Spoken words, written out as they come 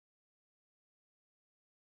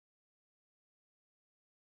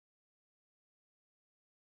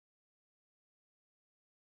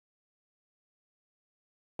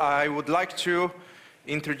I would like to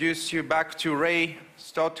introduce you back to Ray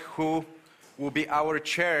Stott, who will be our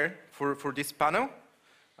chair for this panel.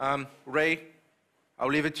 Ray, I'll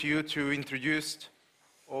leave it to you to introduce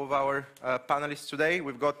all of our panelists today.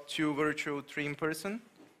 We've got 2 virtual, 3 in person.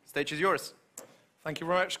 Stage is yours. Thank you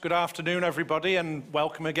very much. Good afternoon, everybody, and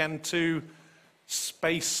welcome again to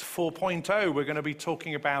Space 4.0. We're going to be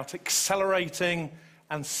talking about accelerating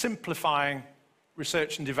and simplifying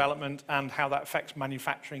research and development and how that affects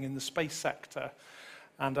manufacturing in the space sector.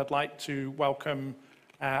 And I'd like to welcome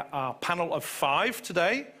our panel of 5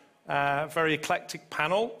 today. Very eclectic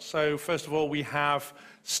panel. So first of all, we have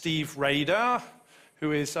Steve Rader,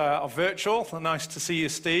 who is our virtual. Nice to see you,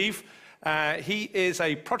 Steve. He is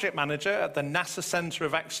a project manager at the NASA Center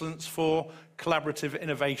of Excellence for Collaborative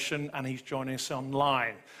Innovation, and he's joining us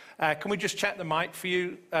online. Can we just check the mic for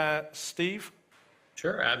you, Steve?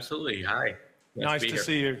 Sure, absolutely. Hi. Nice to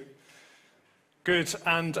see you. Good.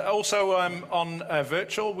 And also on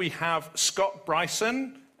virtual, we have Scott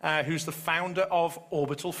Bryson, who's the founder of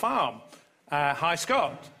Orbital Farm. Hi,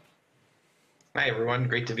 Scott. Hi, everyone.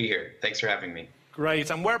 Great to be here. Thanks for having me. Great.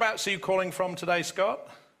 And whereabouts are you calling from today, Scott?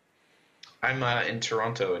 I'm in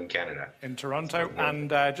Toronto, in Canada. In Toronto.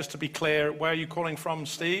 And just to be clear, where are you calling from,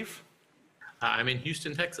 Steve? I'm in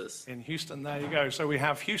Houston, Texas. In Houston, there you go. So we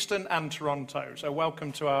have Houston and Toronto. So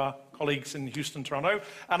welcome to our colleagues in Houston, Toronto.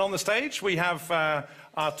 And on the stage, we have our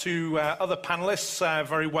 2 other panelists,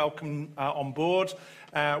 very welcome on board.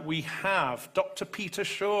 We have Dr. Peter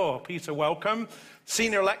Shaw. Peter, welcome.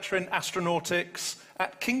 Senior Lecturer in Astronautics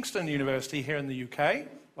at Kingston University here in the UK.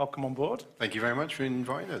 Welcome on board. Thank you very much for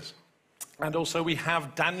inviting us. And also we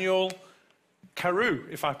have Daniel Carew,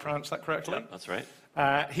 if I pronounced that correctly. Yeah, that's right.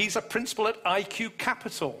 He's a principal at IQ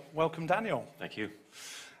Capital. Welcome, Daniel. Thank you.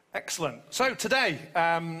 Excellent. So today,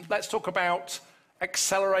 let's talk about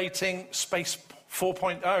accelerating Space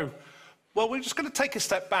 4.0. Well, we're just going to take a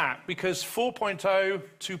step back because 4.0,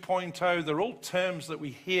 2.0, they're all terms that we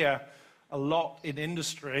hear a lot in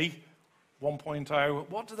industry. 1.0,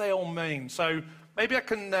 what do they all mean? So maybe I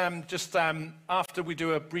can just, after we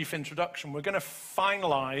do a brief introduction, we're going to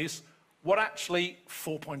finalize what actually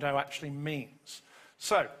 4.0 actually means.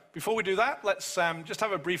 So before we do that, let's just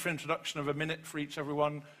have a brief introduction of a minute for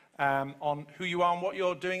everyone on who you are and what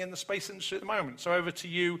you're doing in the space industry at the moment. So over to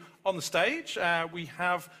you on the stage. We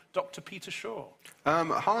have Dr. Peter Shaw.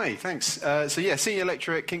 Hi, thanks. So yeah, Senior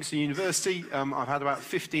Lecturer at Kingston University. I've had about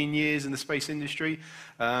 15 years in the space industry,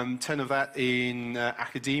 10 of that in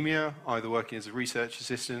academia, either working as a research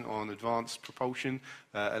assistant on advanced propulsion,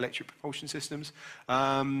 electric propulsion systems,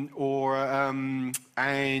 and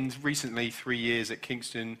recently 3 years at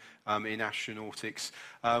Kingston in astronautics,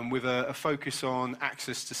 with a focus on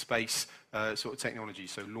access to space sort of technology,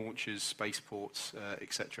 so launches, spaceports,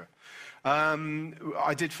 etc.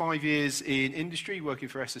 I did 5 years in industry working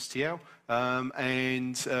for SSTL,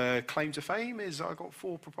 and claim to fame is I got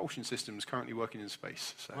 4 propulsion systems currently working in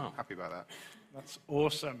space, so happy about that. That's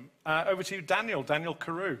awesome. Over to you, Daniel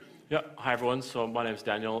Carew. Yeah, hi everyone. So my name's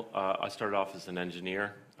Daniel. I started off as an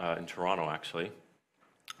engineer in Toronto, actually,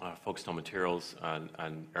 focused on materials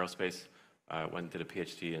and aerospace. Went and did a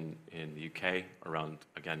PhD in the UK around,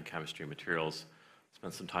 again, chemistry and materials.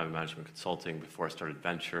 Spent some time in management consulting before I started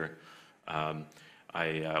venture.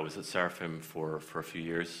 I was at Seraphim for a few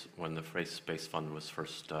years when the Space Fund was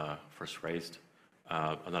first raised.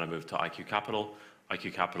 And then I moved to IQ Capital.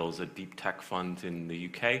 IQ Capital is a deep tech fund in the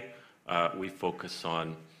UK. We focus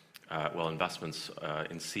on investments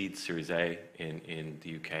in seed, Series A in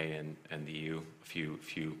the UK and the EU, a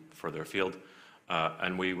few further afield.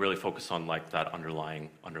 And we really focus on like that underlying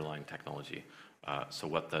technology. So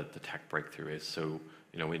what the tech breakthrough is. So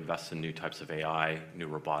we invest in new types of AI, new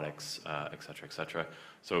robotics, et cetera, et cetera.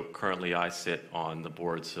 So currently I sit on the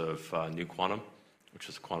boards of New Quantum, which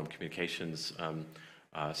is a quantum communications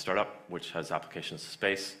startup, which has applications to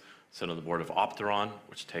space. Sit on the board of Opteron,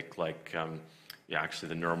 which take actually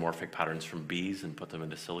the neuromorphic patterns from bees and put them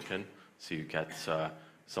into silicon. So you get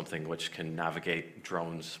something which can navigate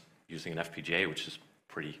drones using an FPGA, which is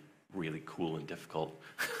really cool and difficult.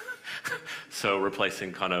 So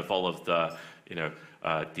replacing kind of all of the,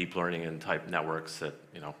 deep learning and type networks that,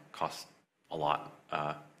 cost a lot,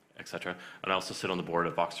 et cetera. And I also sit on the board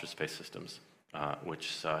of Oxford Space Systems,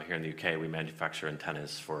 which here in the UK, we manufacture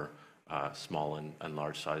antennas for small and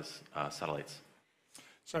large size satellites.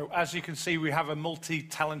 So as you can see, we have a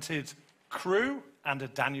multi-talented crew and a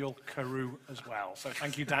Daniel Carew as well. So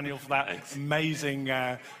thank you, Daniel, for that amazing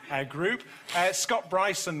group. Scott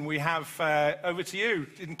Bryson, we have over to you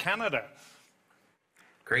in Canada.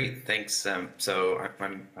 Great, thanks. Hi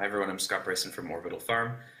everyone, I'm Scott Bryson from Orbital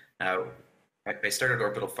Farm. I started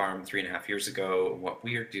Orbital Farm 3.5 years ago. What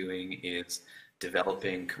we are doing is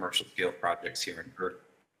developing commercial scale projects here on Earth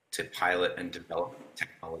to pilot and develop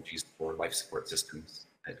technologies for life support systems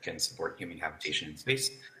that can support human habitation in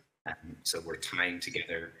space. So we're tying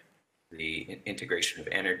together the integration of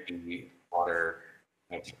energy, water,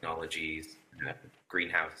 technologies,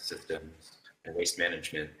 greenhouse systems, and waste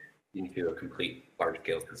management into a complete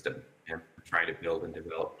large-scale system, and trying to build and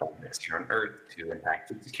develop projects here on Earth to impact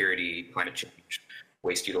food security, climate change,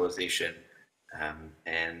 waste utilization,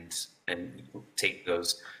 and take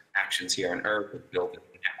those actions here on Earth and build a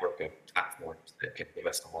network of platforms that can give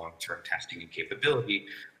us the long-term testing and capability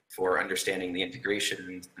for understanding the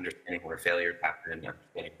integrations, understanding where failures happen,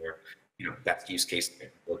 understanding where best use case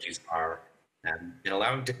technologies are, and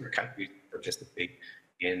allowing different countries to participate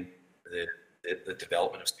in the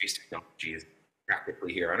development of space technologies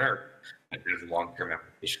practically here on Earth, and there's long-term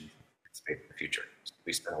applications in space in the future. So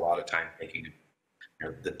we spend a lot of time thinking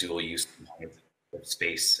of the dual-use components of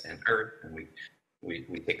space and Earth, and we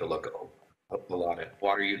take a look at a lot of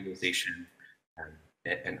water utilization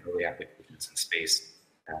and early applications in space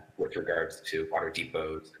with regards to water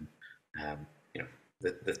depots and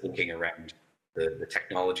the thinking around the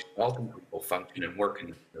technology that ultimately will function and work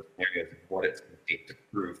in those areas and what it's going to take to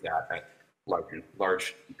prove that at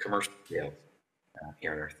large commercial scales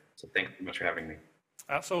here on Earth. So thanks so much for having me.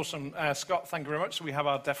 That's awesome. Scott, thank you very much. So we have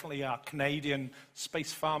definitely our Canadian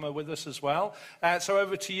space farmer with us as well. So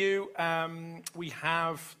over to you. We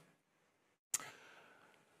have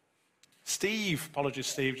Steve. Apologies,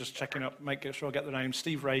 Steve. Just checking up, making sure I get the name.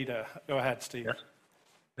 Steve Rader. Go ahead, Steve. Yeah.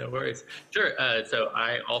 No worries. Sure. So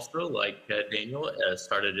I also, like Daniel,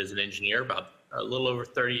 started as an engineer about a little over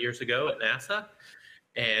 30 years ago at NASA.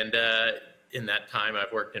 And in that time,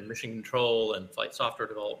 I've worked in mission control and flight software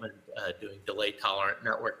development, doing delay-tolerant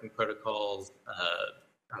networking protocols.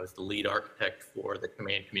 I was the lead architect for the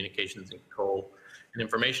command communications and control and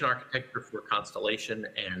information architecture for Constellation.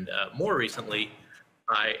 And more recently,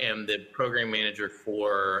 I am the program manager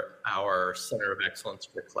for our Center of Excellence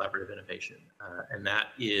for Collaborative Innovation. And that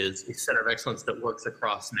is a center of excellence that works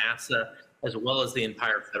across NASA as well as the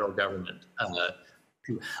entire federal government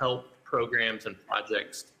to help programs and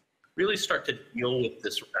projects really start to deal with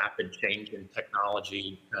this rapid change in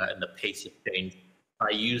technology and the pace of change by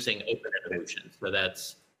using open innovation. So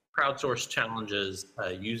that's crowdsourced challenges,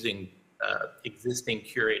 using existing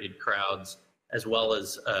curated crowds, as well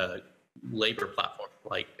as labor platforms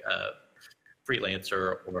like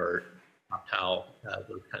Freelancer or Optal,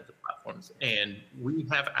 those kinds of platforms. And we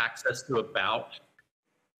have access to about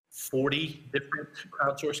 40 different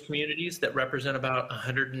crowdsourced communities that represent about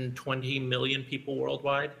 120 million people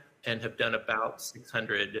worldwide, and have done about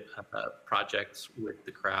 600 projects with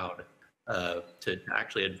the crowd to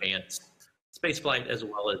actually advance spaceflight as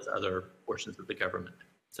well as other portions of the government.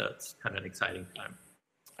 So it's kind of an exciting time.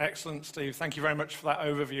 Excellent, Steve. Thank you very much for that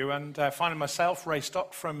overview. And finally, myself, Ray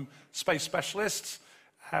Stott from Space Specialists.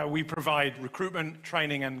 We provide recruitment,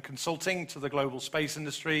 training, and consulting to the global space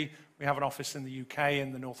industry. We have an office in the UK,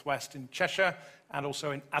 in the Northwest, in Cheshire, and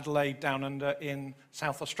also in Adelaide, down under in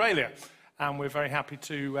South Australia. And we're very happy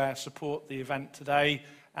to support the event today.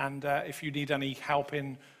 And if you need any help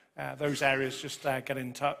in those areas, just get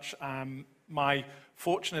in touch. My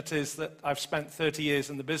fortunate is that I've spent 30 years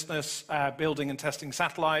in the business building and testing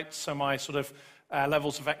satellites. So my sort of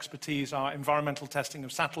levels of expertise are environmental testing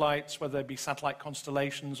of satellites, whether they be satellite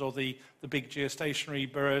constellations or the big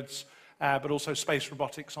geostationary birds, but also space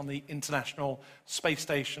robotics on the International Space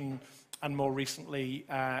Station, and more recently,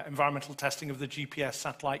 environmental testing of the GPS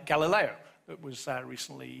satellite Galileo that was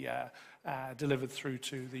recently delivered through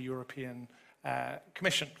to the European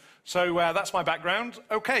Commission. So that's my background.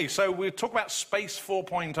 Okay, so we'll talk about Space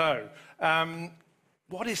 4.0.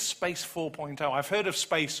 What is Space 4.0? I've heard of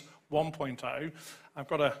Space 1.0. I've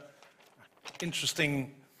got an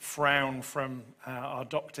interesting frown from our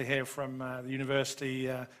doctor here from the university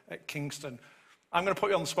at Kingston. I'm going to put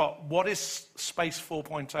you on the spot. What is Space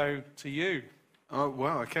 4.0 to you? Oh,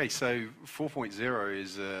 well, okay, so 4.0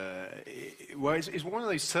 is, well, it's one of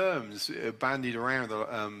those terms bandied around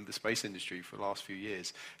the space industry for the last few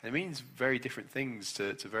years. And it means very different things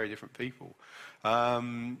to very different people.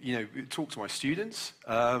 You know, talk to my students,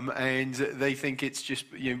 and they think it's just,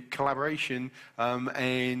 you know, collaboration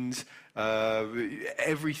and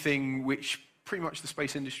everything which pretty much the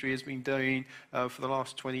space industry has been doing for the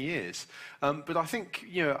last 20 years. But I think,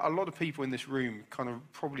 you know, a lot of people in this room kind of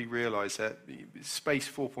probably realize that Space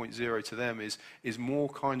 4.0 to them is more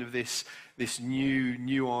kind of this new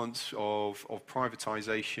nuance of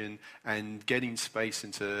privatization and getting space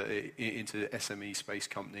into SME space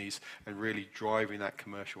companies and really driving that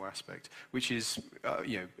commercial aspect, which is,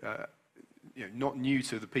 not new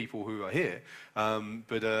to the people who are here,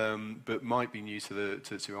 but might be new to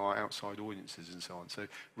our outside audiences and so on. So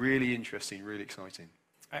really interesting, really exciting.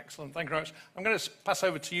 Excellent, thank you very much. I'm going to pass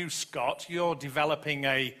over to you, Scott. You're developing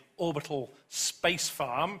a orbital space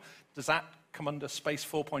farm. Does that come under Space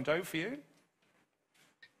 4.0 for you?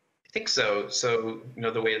 I think so. So, you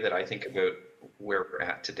know, the way that I think about where we're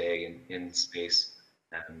at today in space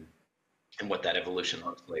and what that evolution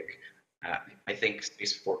looks like, I think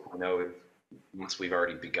Space 4.0 is once we've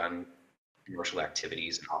already begun commercial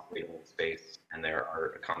activities and operating in space, and there are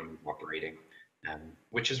economies operating,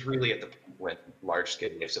 which is really at the point when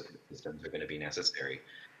large-scale life support systems are going to be necessary.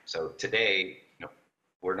 So today, you know,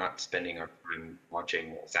 we're not spending our time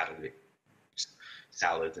launching satellite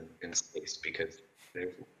salads in space because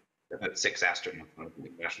there's about 6 astronauts on the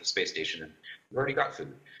International Space Station, and we've already got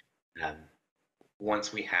food.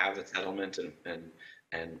 Once we have a settlement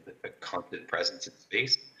and a constant presence in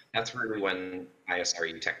space, that's really when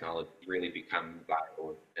ISRU technology really becomes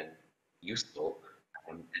viable and useful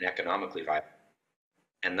and economically viable.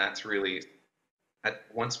 And that's really,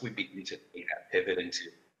 once we begin to make that pivot into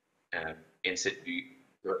in situ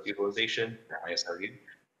utilization for ISRU,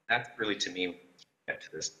 that's really, to me, get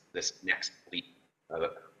to this next leap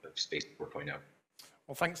of Space 4.0.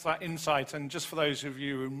 Well, thanks for that insight. And just for those of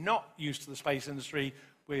you who are not used to the space industry,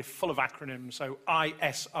 we're full of acronyms. So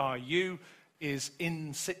ISRU is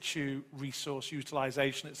in situ resource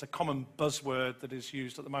utilization. It's a common buzzword that is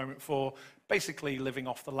used at the moment for basically living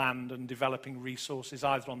off the land and developing resources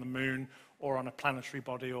either on the moon or on a planetary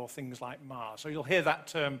body or things like Mars. So you'll hear that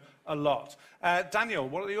term a lot. Daniel,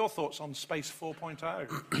 what are your thoughts on Space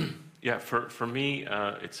 4.0? Yeah, for me,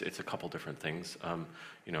 it's a couple different things.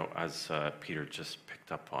 You know, as Peter just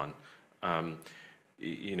picked up on,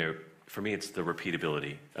 you know, for me, it's the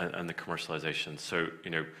repeatability and the commercialization. So,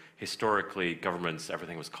 you know, historically, governments,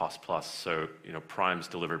 everything was cost plus. So, you know, primes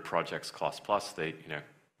delivered projects cost plus. They, you know,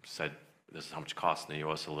 said this is how much it costs, and you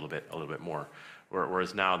owe us a little bit more.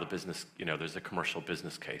 Whereas now the business, you know, there's a commercial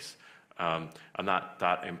business case, and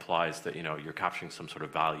that implies that, you know, you're capturing some sort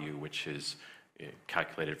of value, which is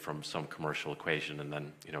calculated from some commercial equation, and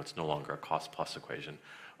then, you know, it's no longer a cost plus equation.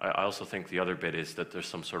 I also think the other bit is that there's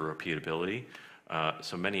some sort of repeatability.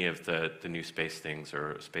 So many of the new space things,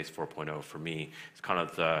 or Space 4.0 for me, is kind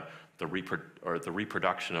of the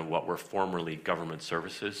reproduction of what were formerly government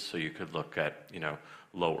services. So you could look at, you know,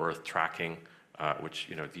 low Earth tracking, which,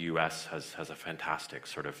 you know, the US has a fantastic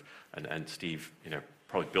sort of, and Steve, you know,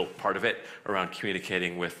 probably built part of it around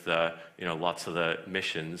communicating with, you know, lots of the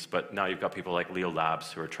missions. But now you've got people like Leo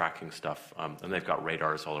Labs who are tracking stuff, and they've got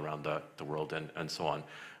radars all around the world and so on.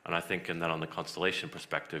 And I think, and then on the constellation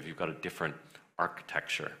perspective, you've got a different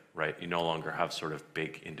architecture, right? You no longer have sort of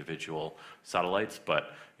big individual satellites,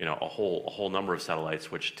 but, you know, a whole number of satellites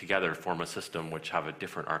which together form a system which have a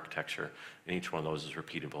different architecture, and each one of those is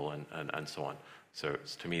repeatable and so on. So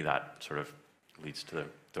to me, that sort of leads to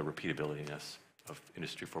the repeatability-ness of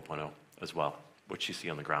Industry 4.0 as well, which you see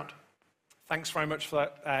on the ground. Thanks very much for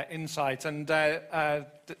that insight. And I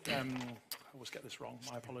always get this wrong,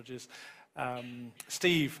 my apologies.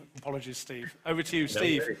 Steve, apologies, Steve. Over to you,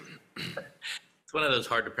 Steve. It's one of those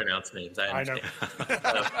hard to pronounce names, I understand.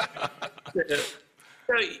 know.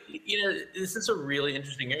 So, you know, this is a really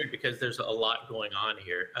interesting area because there's a lot going on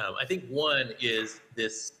here. I think one is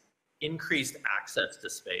this increased access to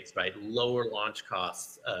space, right? Lower launch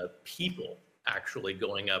costs, people actually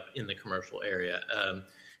going up in the commercial area.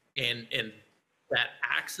 And that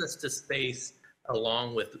access to space,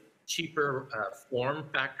 along with cheaper form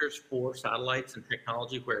factors for satellites and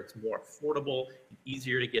technology, where it's more affordable and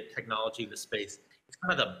easier to get technology into space, it's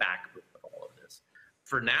kind of the backbone of all of this.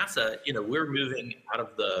 For NASA, you know, we're moving out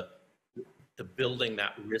of the building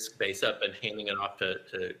that risk base up and handing it off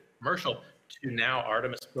to commercial to now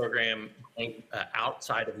Artemis program going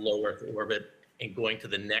outside of low Earth orbit and going to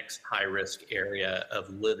the next high risk area of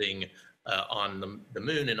living on the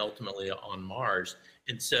moon and ultimately on Mars.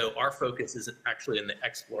 And so our focus is actually in the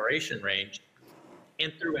exploration range.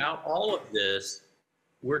 And throughout all of this,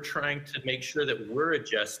 we're trying to make sure that we're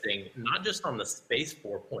adjusting, not just on the Space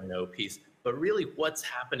 4.0 piece, but really what's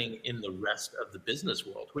happening in the rest of the business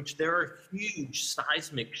world, which there are huge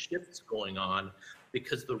seismic shifts going on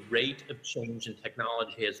because the rate of change in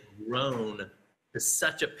technology has grown to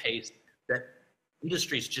such a pace that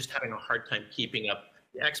industry's just having a hard time keeping up.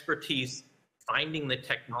 The expertise, finding the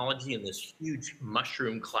technology in this huge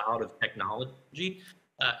mushroom cloud of technology,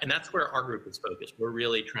 and that's where our group is focused. We're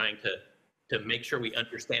really trying to make sure we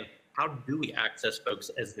understand how do we access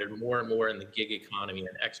folks as they're more and more in the gig economy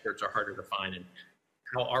and experts are harder to find, and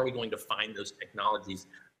how are we going to find those technologies,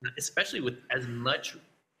 especially with as much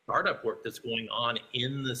startup work that's going on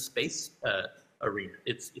in the space arena.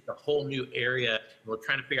 It's a whole new area, and we're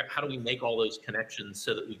trying to figure out how do we make all those connections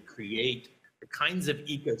so that we create the kinds of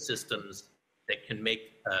ecosystems that can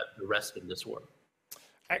make the rest of this work.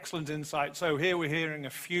 Excellent insight. So here we're hearing a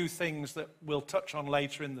few things that we'll touch on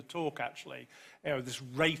later in the talk, actually. You know, this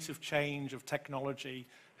rate of change of technology.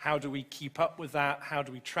 How do we keep up with that? How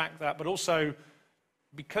do we track that? But also,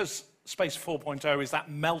 because Space 4.0 is that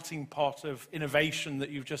melting pot of innovation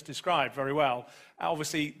that you've just described very well,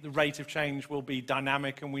 obviously the rate of change will be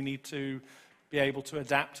dynamic, and we need to be able to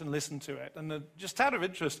adapt and listen to it. And just out of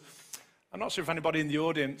interest, I'm not sure if anybody in the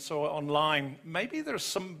audience or online, maybe there's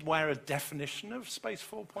somewhere a definition of Space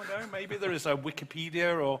 4.0. Maybe there is a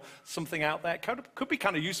Wikipedia or something out there. Could be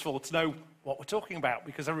kind of useful to know what we're talking about,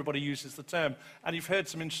 because everybody uses the term. And you've heard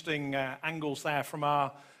some interesting angles there from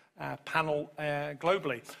our panel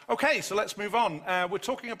globally. Okay, so let's move on. We're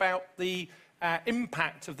talking about the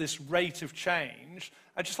impact of this rate of change.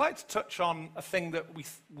 I'd just like to touch on a thing that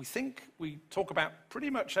we think we talk about pretty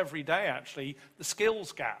much every day, actually, the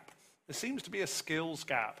skills gap. There seems to be a skills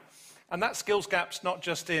gap. And that skills gap's not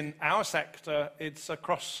just in our sector, it's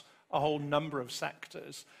across a whole number of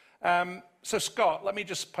sectors. So Scott, let me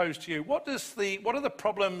just pose to you, what are the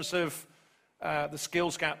problems of the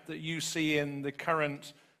skills gap that you see in the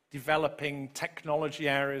current developing technology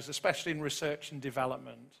areas, especially in research and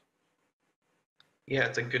development? Yeah,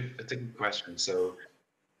 it's a good question. So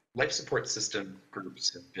life support system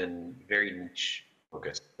groups have been very niche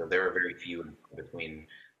focused. So there are very few in between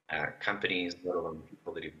companies, let alone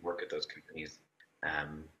people that even work at those companies,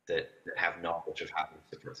 that have knowledge of how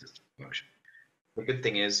the support system function. The good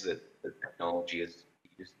thing is that the technology is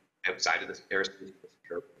used outside of the aerospace,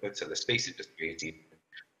 so the space industry is used in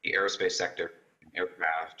the aerospace sector, in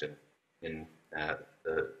aircraft, and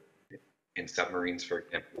in submarines, for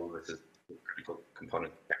example. This is a critical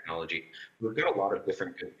component of technology. We've got a lot of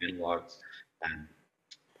different analogs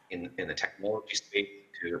in the technology space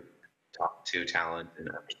to talk to talent and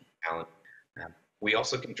understand talent. We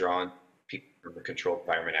also can draw on people from the controlled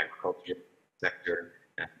environment agriculture sector.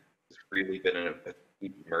 It's really been a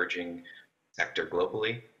emerging sector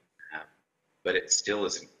globally, but it still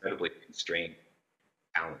is incredibly constrained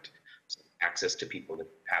talent. So access to people that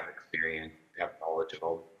have experience, have knowledge of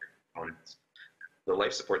all the components. The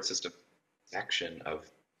life support system section of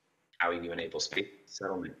how you enable space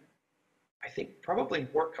settlement, I think probably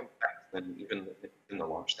more complex than even in the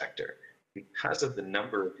launch sector, because of the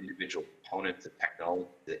number of individual components of technology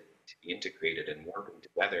that need to be integrated and working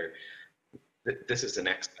together. This is an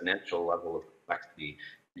exponential level of complexity,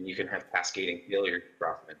 and you can have cascading failures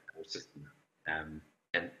across an entire system.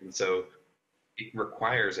 And so it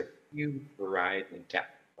requires a huge variety and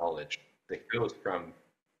depth of knowledge that goes from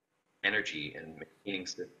energy and maintaining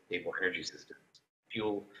stable energy systems,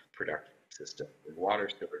 fuel production systems, and water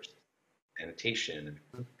storage, sanitation, and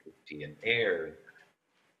food safety, and air.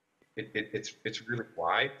 It's really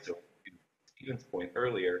wide. So to Stephen's point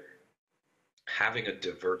earlier, having a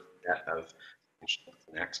diverse set of specialists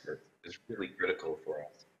and experts is really critical for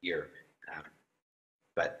us here.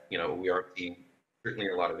 But we are seeing certainly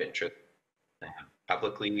a lot of interest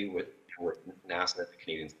publicly with NASA, the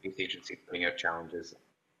Canadian Space Agency, putting out challenges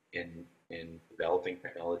in developing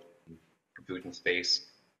technology for food and space.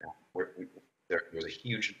 There's a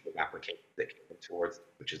huge application that came towards,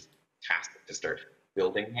 which is fantastic to start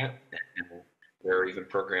building that. And there are even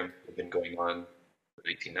programs that have been going on in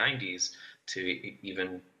the 1990s to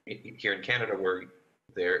even here in Canada, where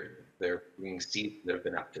they're bringing seeds that have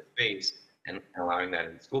been up to space and allowing that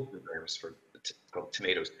in school programs for it's called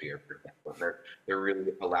Tomato Sphere, for example. They're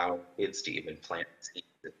really allowing kids to even plant seeds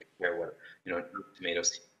that compare what tomato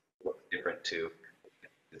seed looks different to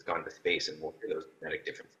it's gone to space, and what are those genetic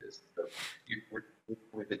differences. So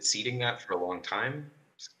we've been seeding that for a long time.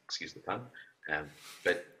 Excuse the pun.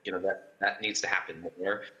 But that needs to happen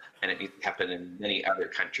more, and it needs to happen in many other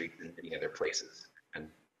countries and many other places. And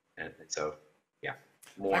so, yeah,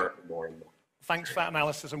 more and more. Thanks for that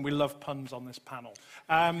analysis, and we love puns on this panel.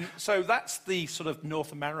 So that's the sort of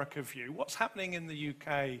North America view. What's happening in the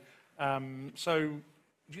UK? So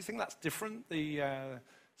do you think that's different, the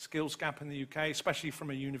skills gap in the UK, especially from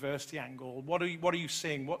a university angle? What are you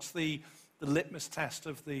seeing? What's the litmus test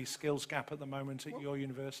of the skills gap at the moment at your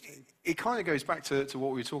university? It kind of goes back to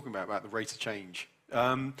what we were talking about the rate of change.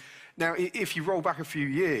 Now, if you roll back a few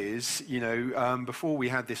years, before we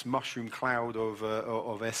had this mushroom cloud of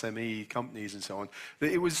SME companies and so on,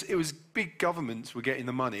 it was big governments were getting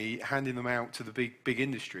the money, handing them out to the big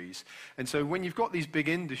industries. And so when you've got these big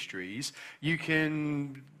industries, you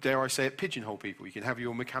can, dare I say it, pigeonhole people. You can have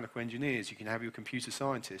your mechanical engineers, you can have your computer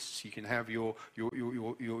scientists, you can have your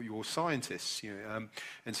scientists,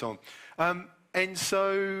 and so on. And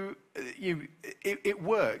so it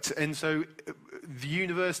worked. And so the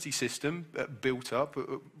university system built up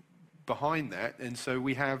behind that. And so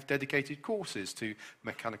we have dedicated courses to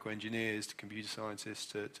mechanical engineers, to computer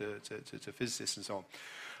scientists, to physicists, and so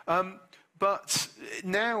on. But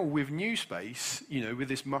now with new space, with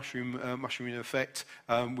this mushroom effect,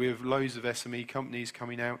 with loads of SME companies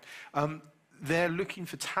coming out, they're looking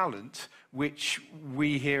for talent, which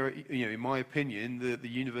we here, in my opinion, the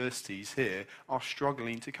universities here are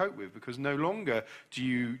struggling to cope with, because no longer do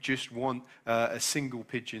you just want a single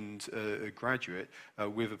pigeoned graduate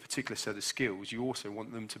with a particular set of skills. You also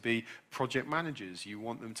want them to be project managers. You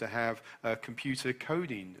want them to have computer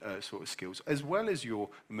coding sort of skills, as well as your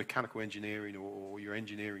mechanical engineering or your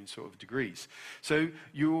engineering sort of degrees. So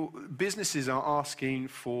your businesses are asking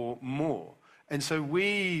for more. And so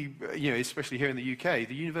we, especially here in the UK,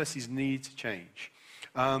 the universities need to change.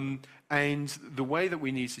 And the way that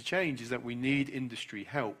we need to change is that we need industry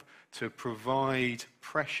help to provide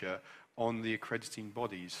pressure on the accrediting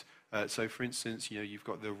bodies. So, for instance, you've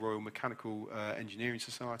got the Royal Mechanical Engineering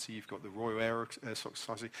Society, you've got the Royal Aeronautics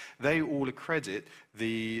Society. They all accredit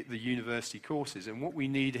the university courses. And what we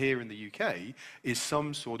need here in the UK is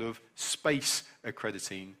some sort of space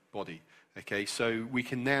accrediting body. Okay, so we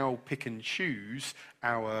can now pick and choose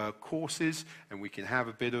our courses, and we can have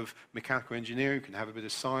a bit of mechanical engineering, we can have a bit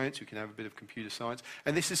of science, we can have a bit of computer science,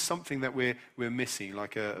 and this is something that we're missing,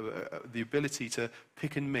 like the ability to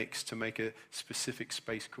pick and mix to make a specific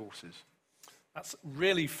space courses. That's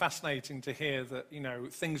really fascinating to hear that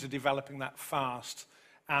things are developing that fast,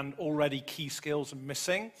 and already key skills are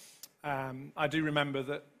missing. I do remember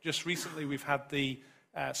that just recently we've had the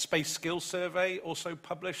Space Skills Survey also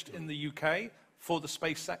published in the UK for the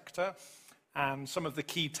space sector, and some of the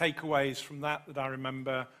key takeaways from that I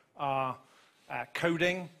remember are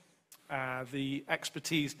coding, the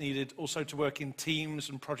expertise needed also to work in teams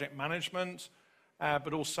and project management,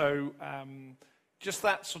 but also just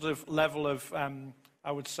that sort of level of,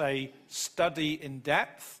 I would say, study in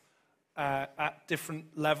depth at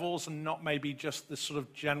different levels, and not maybe just the sort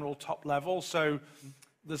of general top level. So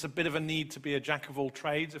there's a bit of a need to be a jack of all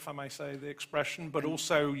trades, if I may say the expression, but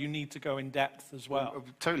also you need to go in depth as well.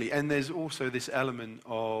 Totally, and there's also this element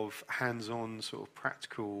of hands-on sort of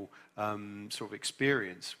practical sort of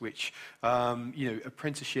experience, which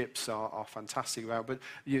apprenticeships are fantastic about, but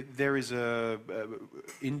there is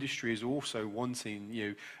industry is also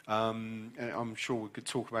wanting, and I'm sure we could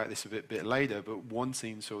talk about this a bit later, but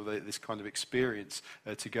wanting sort of this kind of experience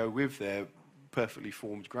to go with their perfectly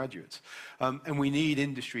formed graduates. And we need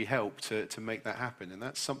industry help to make that happen, and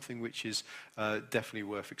that's something which is definitely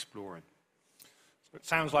worth exploring. So it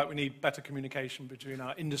sounds like we need better communication between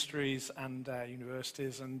our industries and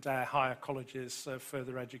universities and higher colleges of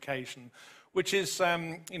further education, which is,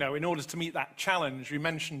 in order to meet that challenge. You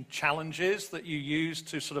mentioned challenges that you use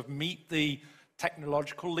to sort of meet the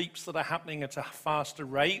technological leaps that are happening at a faster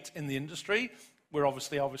rate in the industry. We're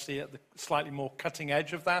obviously at the slightly more cutting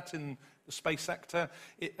edge of that in the space sector.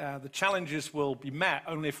 The challenges will be met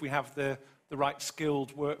only if we have the right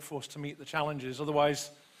skilled workforce to meet the challenges.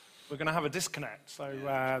 Otherwise, we're going to have a disconnect.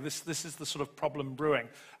 So this is the sort of problem brewing.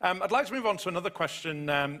 I'd like to move on to another question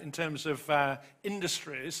in terms of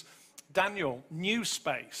industries. Daniel, new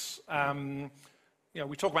space.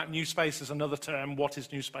 We talk about new space as another term. What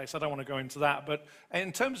is new space? I don't want to go into that. But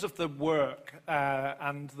in terms of the work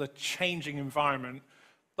and the changing environment,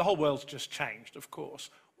 the whole world's just changed, of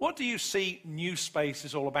course. What do you see new space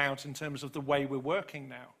is all about in terms of the way we're working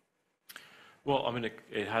now? Well, I mean,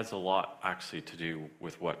 it has a lot actually to do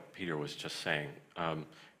with what Peter was just saying.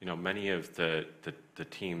 Many of the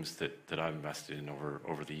teams that I've invested in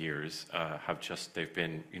over the years they've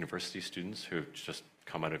been university students who have just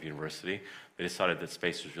come out of university. They decided that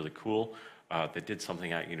space was really cool. They did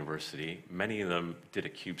something at university. Many of them did a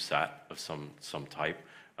CubeSat of some type.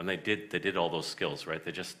 And they did all those skills, right?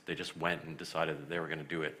 They just went and decided that they were going to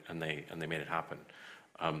do it, and they made it happen.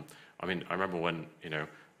 I remember when I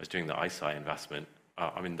was doing the ISI investment.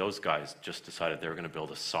 Those guys just decided they were going to build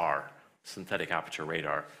a SAR, synthetic aperture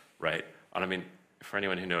radar, right? And for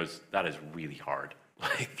anyone who knows, that is really hard.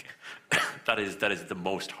 Like, that is the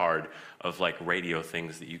most hard of like radio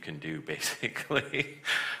things that you can do, basically.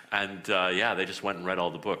 And yeah, they just went and read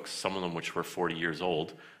all the books, some of them which were 40 years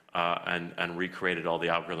old, and recreated all the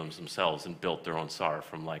algorithms themselves and built their own SAR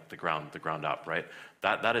from like the ground up, right?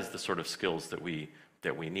 That is the sort of skills that we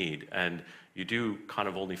need. And you do kind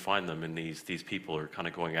of only find them in these people who are kind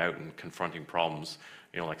of going out and confronting problems,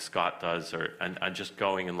 you know, like Scott does, and just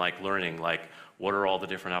going and like learning like what are all the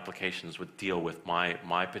different applications would deal with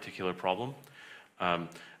my particular problem. And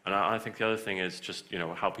I think the other thing is just, you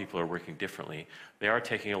know, how people are working differently. They are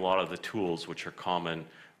taking a lot of the tools which are common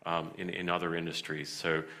in other industries.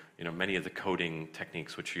 So, you know, many of the coding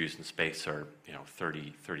techniques which are used in space are, you know,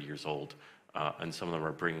 30 years old, and some of them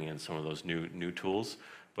are bringing in some of those new tools.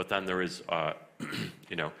 But then there is,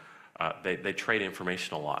 you know, they trade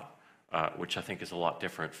information a lot, which I think is a lot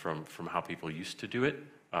different from how people used to do it.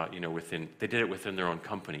 You know, they did it within their own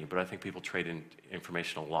company, but I think people trade in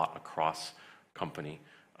information a lot across company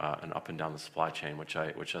and up and down the supply chain, which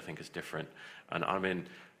I think is different. And I mean,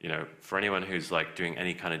 you know, for anyone who's like doing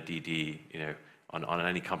any kind of DD, you know, on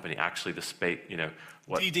any company, actually the space, you know,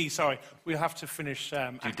 what DD, sorry, we'll have to finish.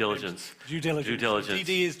 Due diligence. Due diligence. Due diligence.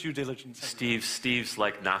 DD is due diligence. Steve's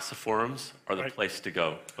like NASA forums are the place to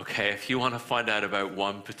go. Okay, if you want to find out about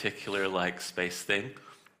one particular like space thing,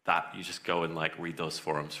 that you just go and like read those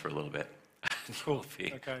forums for a little bit. Cool.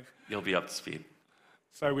 You'll be up to speed.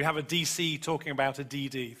 So we have a DC talking about a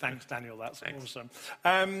DD. Thanks, Daniel. That's awesome.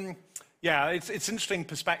 Yeah, it's interesting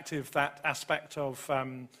perspective, that aspect of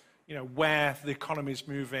you know, where the economy is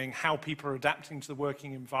moving, how people are adapting to the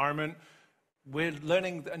working environment. We're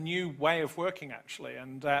learning a new way of working, actually,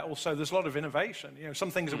 and also there's a lot of innovation. You know,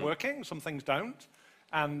 some things are working, some things don't,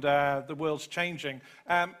 and the world's changing.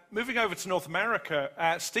 Moving over to North America,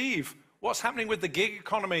 Steve, what's happening with the gig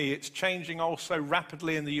economy? It's changing also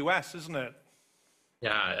rapidly in the US, isn't it?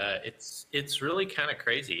 Yeah, it's really kind of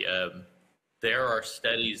crazy. There are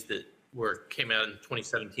studies that came out in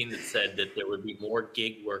 2017 that said that there would be more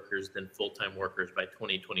gig workers than full-time workers by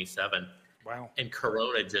 2027. Wow. And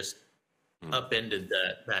Corona just upended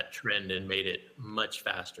that trend and made it much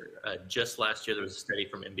faster. Just last year, there was a study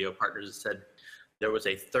from MBO Partners that said there was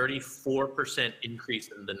a 34% increase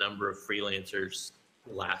in the number of freelancers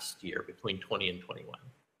last year between 20 and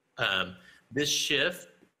 21. This shift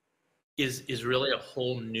is really a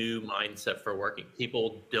whole new mindset for working.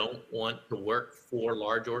 People don't want to work for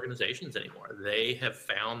large organizations anymore. They have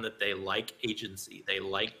found that they like agency. They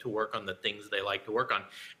like to work on the things they like to work on.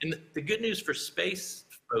 And the good news for space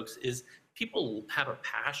folks is people have a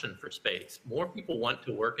passion for space. More people want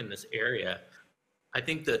to work in this area. I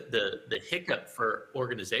think that the hiccup for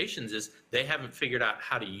organizations is they haven't figured out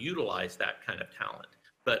how to utilize that kind of talent.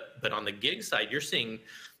 But on the gig side, you're seeing,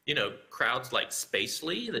 you know, crowds like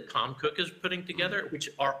Spacely that Tom Cook is putting together, which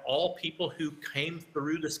are all people who came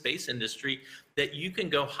through the space industry that you can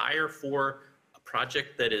go hire for a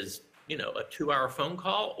project that is, you know, a 2-hour phone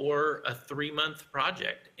call or a 3-month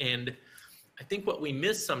project. And I think what we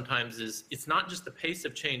miss sometimes is it's not just the pace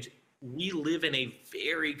of change. We live in a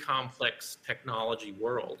very complex technology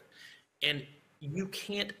world, and you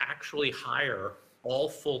can't actually hire all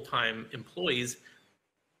full-time employees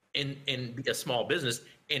and be a small business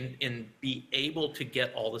and be able to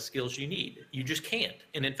get all the skills you need. You just can't.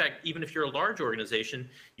 And in fact, even if you're a large organization,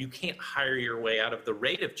 you can't hire your way out of the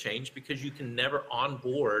rate of change because you can never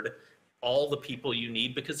onboard all the people you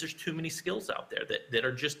need because there's too many skills out there that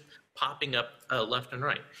are just popping up left and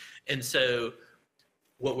right. And so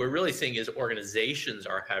what we're really seeing is organizations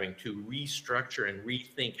are having to restructure and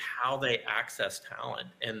rethink how they access talent,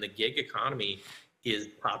 and the gig economy is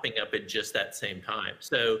popping up at just that same time.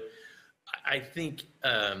 So I think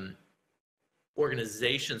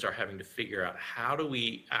organizations are having to figure out how do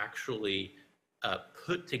we actually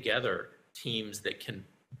put together teams that can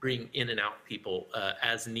bring in and out people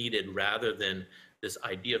as needed, rather than this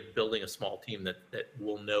idea of building a small team that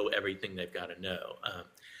will know everything they've got to know.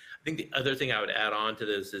 I think the other thing I would add on to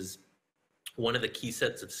this is one of the key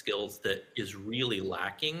sets of skills that is really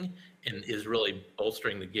lacking and is really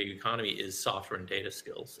bolstering the gig economy is software and data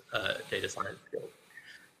skills, data science skills.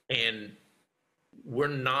 And we're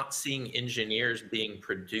not seeing engineers being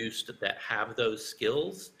produced that have those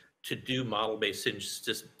skills to do model-based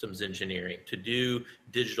systems engineering, to do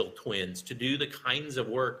digital twins, to do the kinds of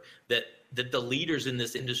work that the leaders in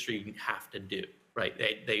this industry have to do, right?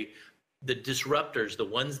 The disruptors, the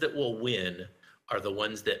ones that will win, are the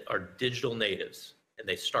ones that are digital natives, and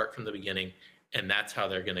they start from the beginning, and that's how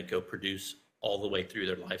they're going to go produce all the way through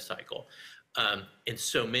their life cycle. And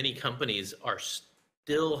so many companies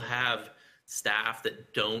still have staff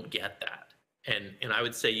that don't get that. And I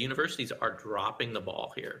would say universities are dropping the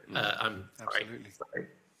ball here. I'm sorry.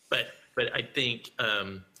 But I think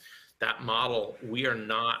that model, we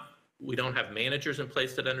don't have managers in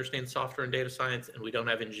place that understand software and data science, and we don't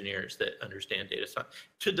have engineers that understand data science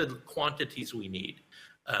to the quantities we need.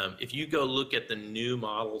 If you go look at the new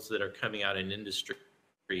models that are coming out in industry,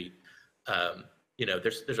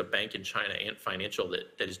 there's a bank in China, Ant Financial,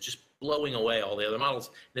 that is just blowing away all the other models.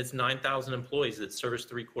 And it's 9,000 employees that service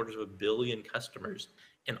 750 million customers.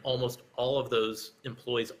 And almost all of those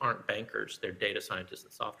employees aren't bankers. They're data scientists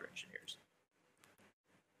and software engineers.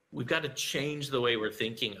 We've got to change the way we're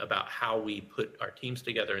thinking about how we put our teams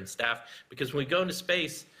together and staff, because when we go into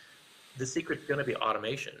space, the secret's going to be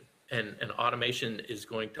automation. And automation is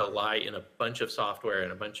going to lie in a bunch of software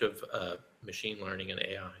and a bunch of machine learning and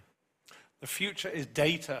AI. The future is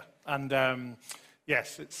data, and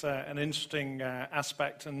yes, it's an interesting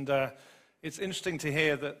aspect, and it's interesting to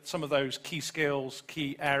hear that some of those key skills,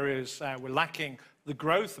 key areas we're lacking. The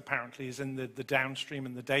growth apparently is in the downstream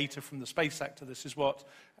and the data from the space sector. This is what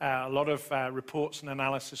a lot of reports and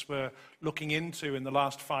analysis were looking into in the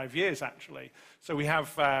last 5 years, actually. So we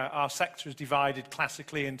have our sector is divided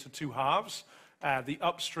classically into two halves. The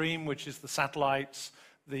upstream, which is the satellites,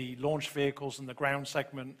 the launch vehicles, and the ground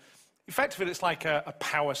segment. Effectively, it's like a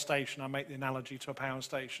power station. I make the analogy to a power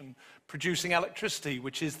station producing electricity,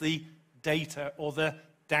 which is the data or the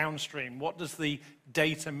downstream. What does the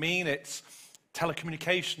data mean? It's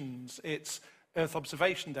telecommunications, it's Earth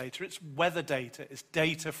observation data, it's weather data, it's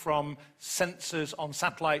data from sensors on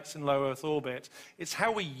satellites in low Earth orbit. It's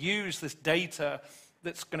how we use this data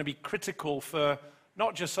that's going to be critical for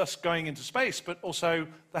not just us going into space, but also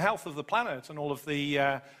the health of the planet and all of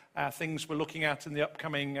the things we're looking at in the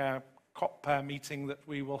upcoming COP meeting that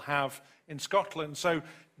we will have in Scotland. So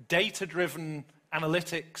data-driven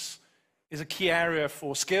analytics is a key area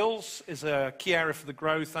for skills, is a key area for the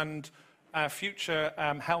growth and future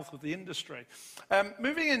health of the industry.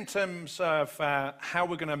 Moving in terms of how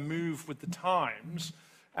we're going to move with the times,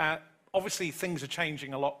 obviously things are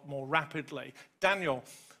changing a lot more rapidly. Daniel,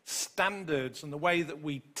 standards and the way that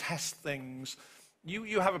we test things,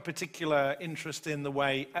 you have a particular interest in the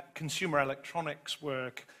way consumer electronics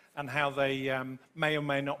work and how they may or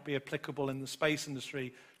may not be applicable in the space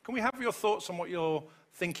industry. Can we have your thoughts on what your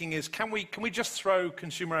thinking is? Can we just throw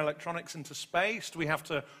consumer electronics into space? Do we have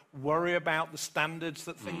to worry about the standards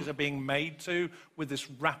that things are being made to with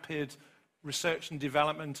this rapid research and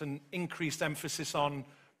development and increased emphasis on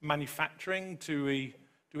manufacturing? Do we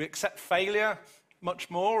accept failure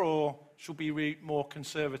much more, or should we be more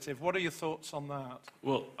conservative? What are your thoughts on that?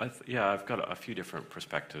 Well, I've got a few different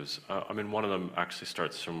perspectives. I mean, one of them actually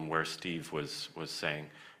starts from where Steve was saying,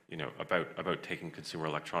 about taking consumer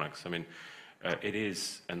electronics. I mean, it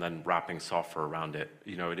is, and then wrapping software around it,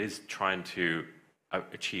 it is trying to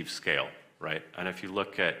achieve scale, right? And if you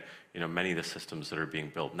look at, many of the systems that are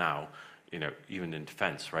being built now, even in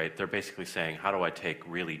defense, right? They're basically saying, how do I take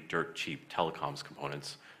really dirt cheap telecoms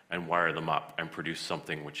components and wire them up and produce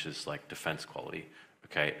something which is like defense quality,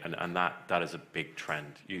 okay? And that is a big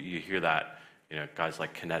trend. You hear that, guys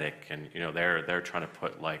like Kinetic, and they're trying to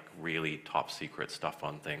put like really top secret stuff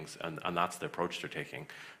on things, and that's the approach they're taking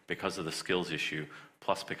because of the skills issue,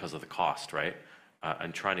 plus because of the cost, right?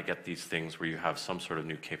 And trying to get these things where you have some sort of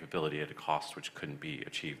new capability at a cost which couldn't be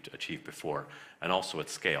achieved before, and also at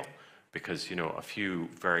scale, because a few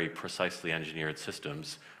very precisely engineered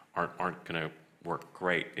systems aren't going to work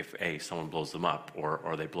great if someone blows them up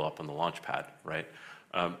or they blow up on the launch pad, right?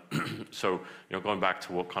 So going back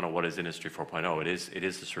to what is Industry 4.0, it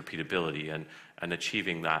is this repeatability, and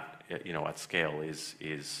achieving that at scale is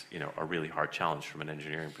a really hard challenge from an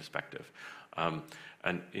engineering perspective, and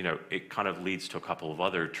it kind of leads to a couple of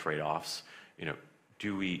other trade-offs.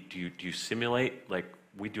 Do you simulate, like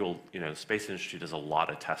we do? The space industry does a lot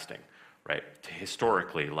of testing, right?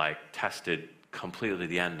 Historically, like tested completely to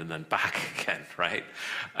the end and then back again, right?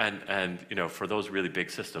 And for those really big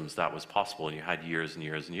systems, that was possible, and you had years and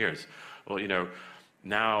years and years. Well,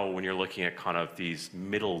 now when you're looking at kind of these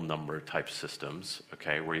middle number type systems,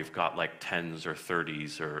 okay, where you've got like 10s or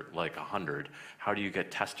 30s or like 100, how do you get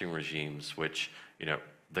testing regimes which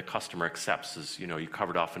the customer accepts as you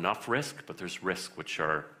covered off enough risk, but there's risk which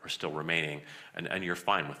are still remaining, and you're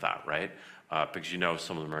fine with that, right? Because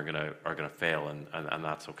some of them are gonna fail, and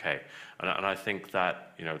that's okay. And I think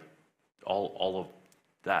that all of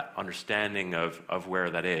that understanding of where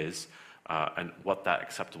that is and what that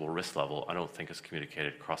acceptable risk level, I don't think is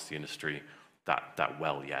communicated across the industry that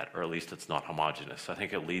well yet, or at least it's not homogeneous. I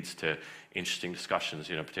think it leads to interesting discussions,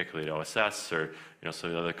 particularly at OSS or some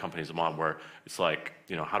of the other companies I'm on, where it's like,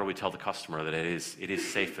 how do we tell the customer that it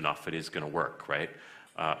is safe enough, it is going to work, right?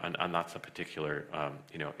 And that's a particular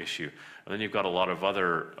issue. And then you've got a lot of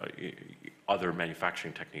other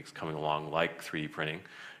manufacturing techniques coming along, like 3D printing.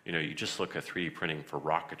 You just look at 3D printing for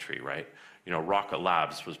rocketry, right? Rocket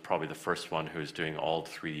Labs was probably the first one who was doing all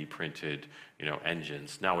 3D printed,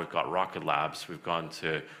 engines. Now we've got Rocket Labs. We've gone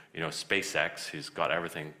to, SpaceX, who's got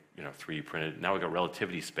everything, 3D printed. Now we've got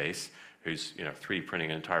Relativity Space, who's, 3D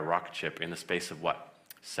printing an entire rocket ship in the space of what,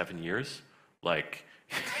 7 years? Like,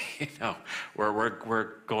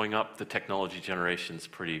 we're going up the technology generations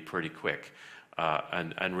pretty quick.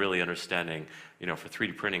 And really understanding, for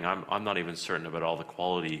 3D printing, I'm not even certain about all the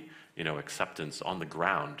quality, acceptance on the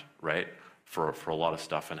ground, right? For a lot of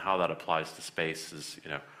stuff, and how that applies to space is,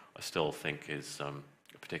 I still think is a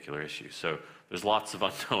particular issue. So there's lots of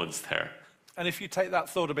unknowns there. And if you take that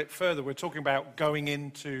thought a bit further, we're talking about going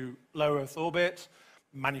into low Earth orbit,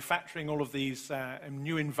 manufacturing all of these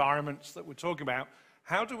new environments that we're talking about.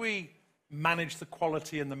 How do we manage the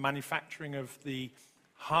quality and the manufacturing of the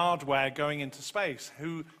hardware going into space?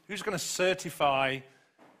 Who's going to certify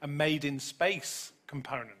a made-in-space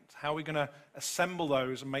component? How are we going to assemble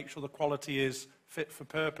those and make sure the quality is fit for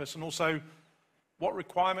purpose? And also, what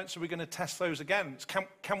requirements are we going to test those against?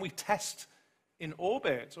 Can we test in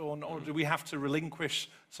orbit, or do we have to relinquish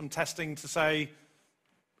some testing to say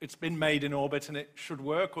it's been made in orbit and it should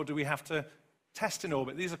work, or do we have to test in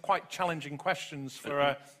orbit? These are quite challenging questions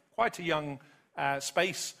for quite a young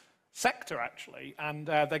space sector, actually, and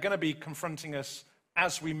they're going to be confronting us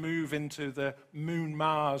as we move into the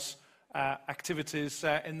Moon-Mars activities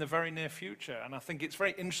in the very near future. And I think it's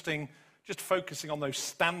very interesting just focusing on those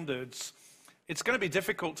standards. It's going to be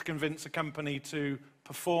difficult to convince a company to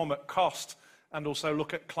perform at cost and also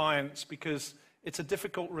look at clients, because it's a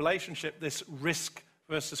difficult relationship, this risk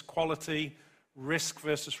versus quality, risk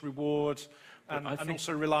versus reward, and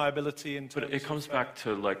also reliability in terms of... But it comes back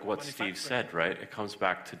to like what Steve said, right? It comes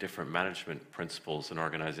back to different management principles and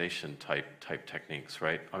organization type techniques,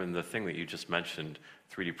 right? I mean, the thing that you just mentioned,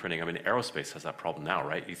 3D printing, I mean, aerospace has that problem now,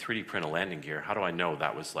 right? You 3D print a landing gear. How do I know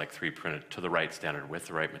that was like 3D printed to the right standard with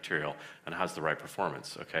the right material and has the right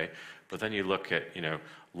performance, okay? But then you look at,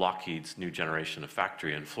 Lockheed's new generation of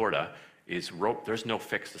factory in Florida is there's no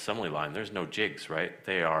fixed assembly line. There's no jigs, right?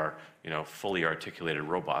 They are, fully articulated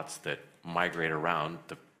robots that migrate around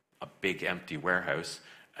a big empty warehouse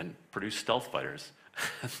and produce stealth fighters.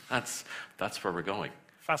 That's where we're going.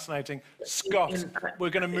 Fascinating. Scott, we're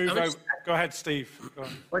going to move over. Go ahead, Steve. Go on.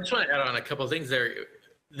 I just want to add on a couple of things there.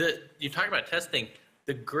 You talk about testing.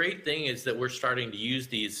 The great thing is that we're starting to use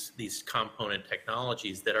these component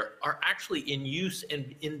technologies that are actually in use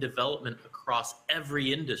and in development across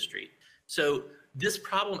every industry. So this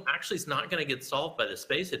problem actually is not going to get solved by the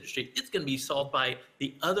space industry. It's going to be solved by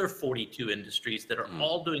the other 42 industries that are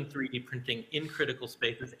all doing 3D printing in critical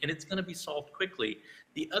spaces, and it's going to be solved quickly.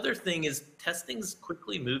 The other thing is testing's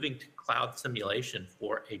quickly moving to cloud simulation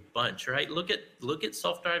for a bunch, right? Look at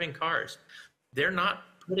self-driving cars. They're not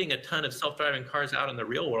putting a ton of self-driving cars out in the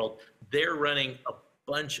real world. They're running a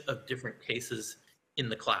bunch of different cases in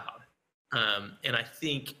the cloud. And I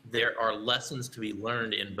think there are lessons to be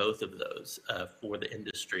learned in both of those for the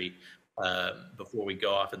industry before we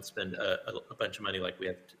go off and spend a bunch of money like we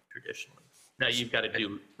have traditionally. Now you've got to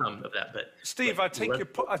do some of that, but Steve, I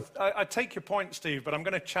take your point, Steve, but I'm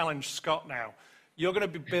going to challenge Scott now. You're going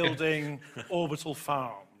to be building orbital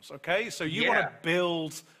farms, okay? So you want to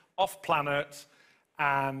build off-planet,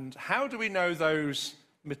 and how do we know those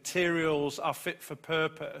materials are fit for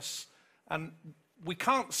purpose? And we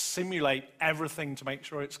can't simulate everything to make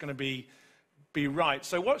sure it's going to be right.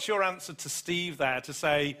 So what's your answer to Steve there to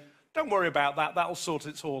say, don't worry about that, that'll sort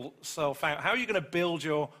itself out? How are you going to build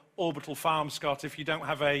your orbital farm, Scott, if you don't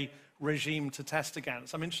have a regime to test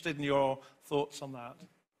against? I'm interested in your thoughts on that.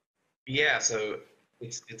 Yeah, so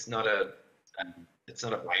it's not a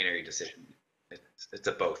binary decision. It's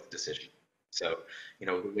a both decision. So,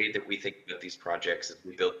 the way that we think about these projects is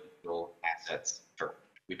we build digital assets first.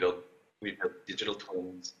 We build digital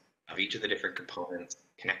twins of each of the different components,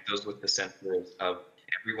 connect those with the sensors of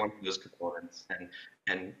every one of those components,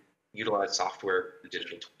 and utilize software, the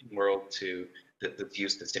digital twin world, that's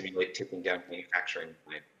used to simulate taking down manufacturing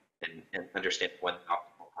line and understand when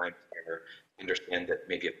optimal times are, understand that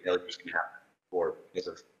maybe a failure is going to happen or because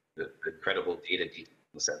of the incredible data detail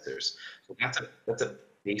in the sensors. So that's a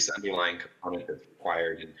base underlying component that's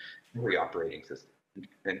required in every operating system.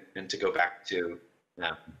 And to go back to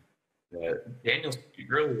Daniel's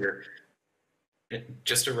earlier,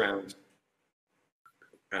 just around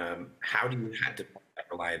how do you have that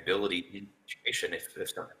reliability in a situation if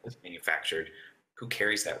something is manufactured? Who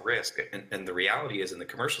carries that risk? And the reality is, in the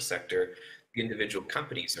commercial sector, the individual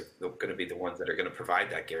companies are going to be the ones that are going to provide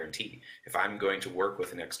that guarantee. If I'm going to work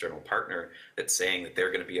with an external partner that's saying that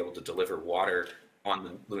they're going to be able to deliver water on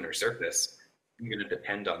the lunar surface, I'm going to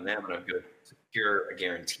depend on them, and I'm going to secure a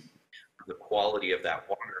guarantee of the quality of that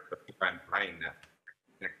water before I'm buying that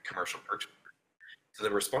commercial purchase. So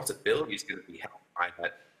the responsibility is going to be held by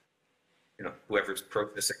that, whoever's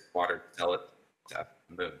processing water to sell it to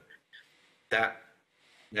the moon.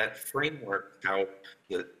 That framework, how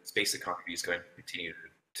the space economy is going to continue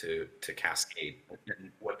to cascade.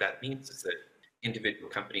 And what that means is that individual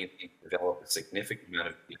companies need to develop a significant amount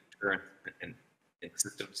of insurance and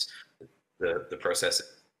systems, the processes,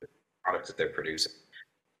 the products that they're producing.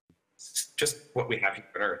 It's just what we have here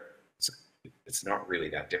on Earth. It's not really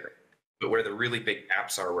that different. But where the really big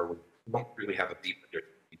gaps are, where we don't really have a deep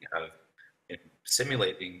understanding of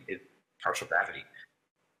simulating is partial gravity.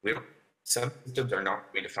 Some systems are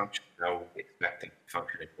not going to function how we expect them to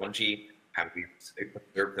function in 1G, how we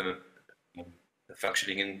observe them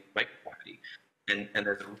functioning in microgravity. And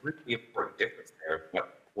there's a really important difference there.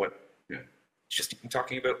 Just even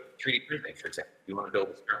talking about 3D printing, for example, you want to build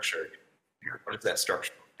a structure, what is that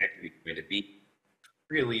structure going to be?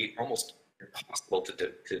 Really almost impossible to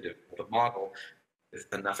develop a model with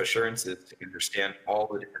enough assurances to understand all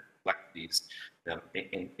the different complexities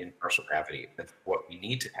in partial gravity. That's what we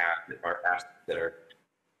need to have are assets that are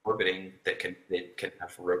orbiting, that can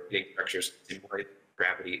have rotating structures, simulate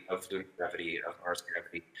gravity of lunar gravity, of Mars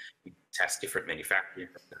gravity. We test different manufacturing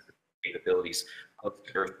capabilities of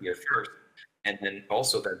the Earth here first, and then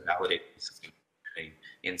also then validate the system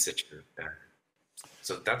in situ.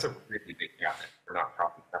 So that's a really big gap that we're not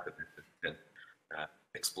probably been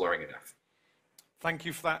exploring enough. Thank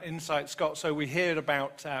you for that insight, Scott. So we heard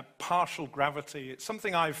about partial gravity. It's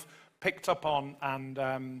something I've picked up on,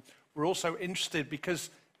 and we're also interested because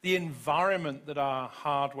the environment that our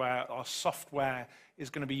hardware, our software is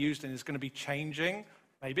going to be used in is going to be changing.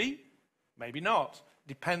 Maybe not.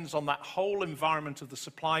 Depends on that whole environment of the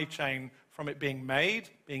supply chain, from it being made,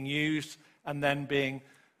 being used, and then being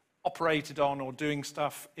operated on or doing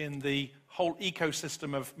stuff in the whole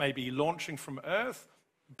ecosystem of maybe launching from Earth,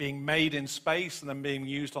 being made in space, and then being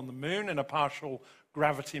used on the moon in a partial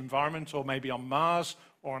gravity environment, or maybe on Mars,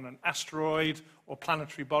 or on an asteroid, or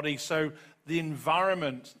planetary body. So the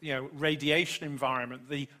environment, radiation environment,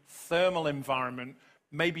 the thermal environment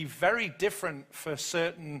may be very different for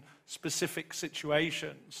certain specific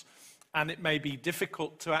situations. And it may be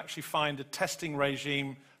difficult to actually find a testing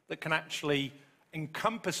regime that can actually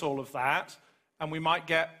encompass all of that. And we might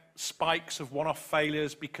get spikes of one-off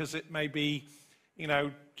failures because it may be,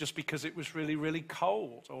 just because it was really, really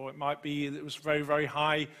cold, or it might be that it was very, very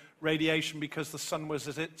high radiation because the sun was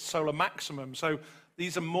at its solar maximum. So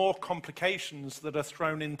these are more complications that are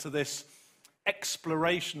thrown into this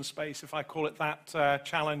exploration space, if I call it that,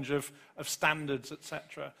 challenge of standards,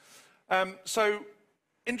 etc. So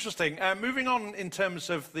interesting. Moving on in terms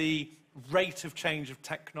of the rate of change of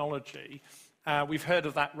technology, we've heard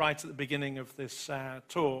of that right at the beginning of this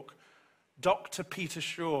talk. Dr. Peter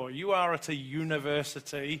Shaw, you are at a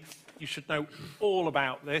university. You should know all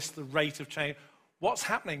about this, the rate of change. What's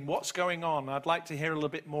happening? What's going on? I'd like to hear a little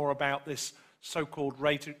bit more about this so-called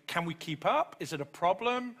rate. Can we keep up? Is it a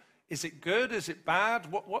problem? Is it good? Is it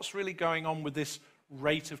bad? What's really going on with this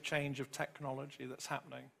rate of change of technology that's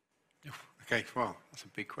happening? Okay, well, that's a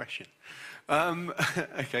big question.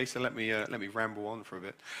 Okay, so let me ramble on for a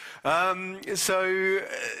bit.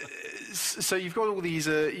 So you've got all these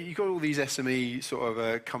SME sort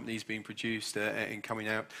of companies being produced and coming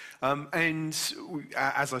out, and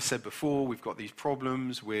as I said before, we've got these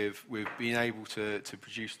problems with being able to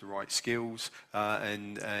produce the right skills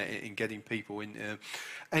and in getting people in,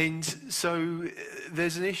 and so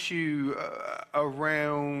there's an issue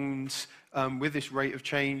around. With this rate of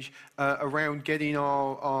change around getting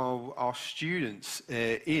our students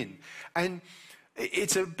in. And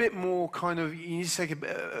it's a bit more kind of, you need to take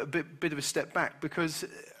a bit of a step back, because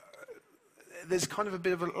there's kind of a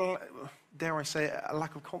bit of a, dare I say, a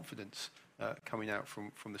lack of confidence coming out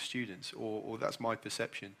from the students, or that's my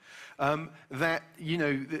perception. That,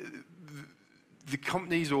 the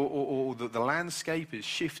companies or the landscape is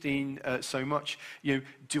shifting so much.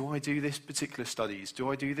 Do I do this particular studies?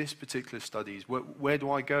 Do I do this particular studies? Where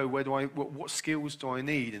do I go? What skills do I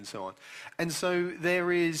need, and so on? And so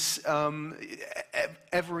there is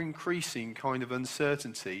ever increasing kind of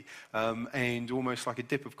uncertainty and almost like a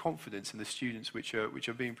dip of confidence in the students which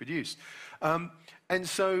are being produced. And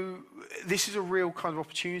so this is a real kind of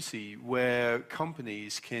opportunity where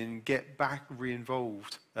companies can get back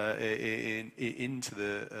re-involved into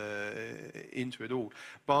it all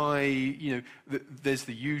by, there's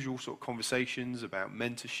the usual sort of conversations about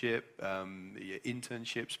mentorship,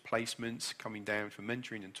 internships, placements, coming down for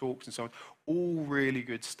mentoring and talks and so on, all really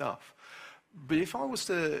good stuff. But if I was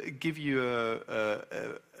to give you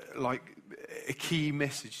a key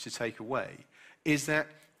message to take away, is that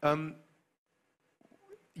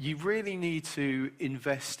you really need to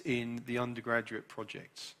invest in the undergraduate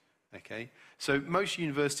projects, okay? So most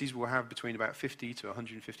universities will have between about £50 to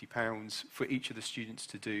 £150 for each of the students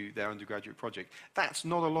to do their undergraduate project. That's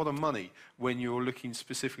not a lot of money when you're looking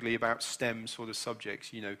specifically about STEM sort of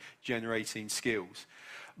subjects, generating skills.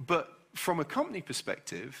 But from a company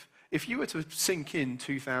perspective, if you were to sink in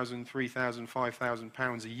 £2,000, £3,000,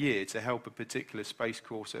 £5,000 a year to help a particular space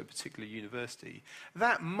course at a particular university,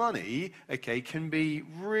 that money, okay, can be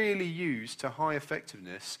really used to high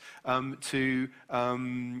effectiveness to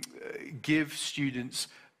give students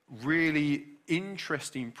really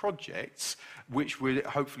interesting projects which will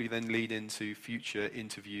hopefully then lead into future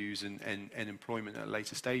interviews and employment at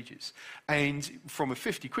later stages. And from a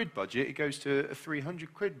 50 quid budget, it goes to a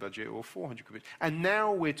 300 quid budget or 400 quid. And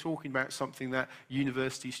now we're talking about something that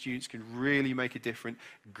university students can really make a difference,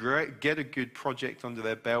 get a good project under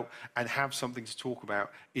their belt, and have something to talk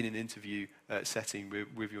about in an interview setting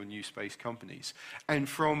with your new space companies. And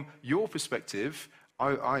from your perspective,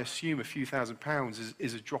 I assume a few £1,000s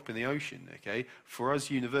is a drop in the ocean, okay? For us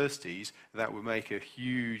universities, that would make a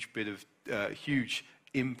huge bit of huge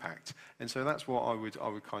impact. And so that's what I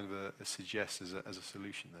would kind of suggest as a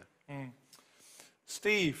solution there. Mm.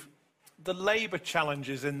 Steve, the labour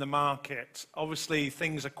challenges in the market, obviously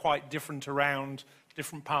things are quite different around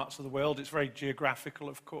different parts of the world. It's very geographical,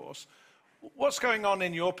 of course. What's going on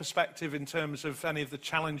in your perspective in terms of any of the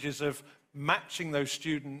challenges of matching those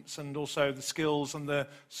students and also the skills and the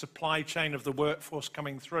supply chain of the workforce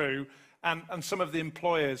coming through and some of the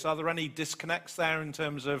employers? Are there any disconnects there in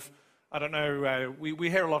terms of, I don't know, we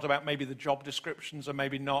hear a lot about maybe the job descriptions are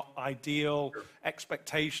maybe not ideal,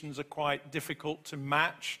 expectations are quite difficult to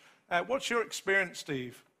match. What's your experience,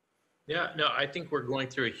 Steve? Yeah, no, I think we're going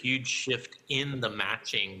through a huge shift in the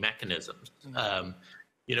matching mechanisms.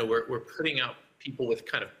 We're putting out people with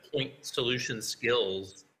kind of point solution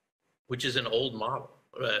skills, which is an old model.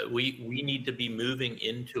 We need to be moving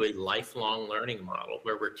into a lifelong learning model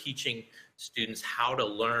where we're teaching students how to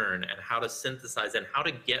learn and how to synthesize and how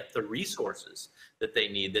to get the resources that they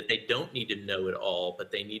need, that they don't need to know it all,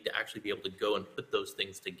 but they need to actually be able to go and put those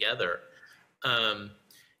things together.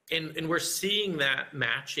 And we're seeing that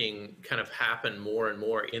matching kind of happen more and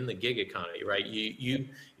more in the gig economy, right?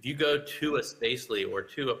 If you go to a Spacely or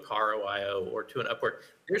to a Carew or to an Upwork,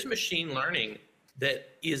 there's machine learning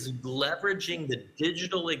that is leveraging the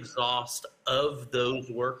digital exhaust of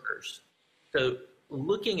those workers. So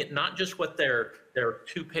looking at not just what their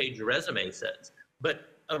two-page resume says,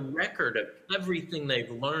 but a record of everything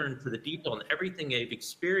they've learned to the detail and everything they've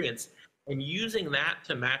experienced, and using that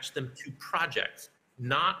to match them to projects,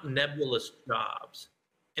 not nebulous jobs.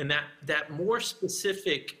 And that more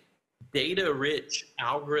specific, data-rich,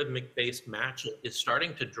 algorithmic-based matching is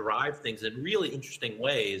starting to drive things in really interesting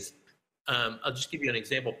ways. I'll just give you an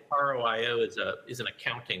example. Carew is an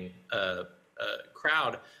accounting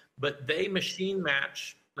crowd, but they machine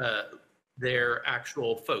match their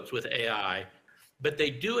actual folks with AI, but they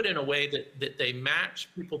do it in a way that they match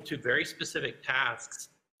people to very specific tasks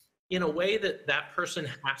in a way that that person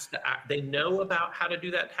has to act. They know about how to do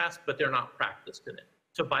that task, but they're not practiced in it.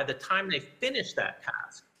 So by the time they finish that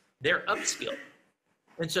task, they're upskilled.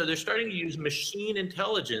 And so they're starting to use machine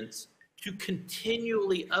intelligence to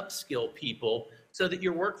continually upskill people so that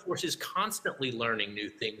your workforce is constantly learning new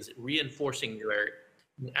things, reinforcing their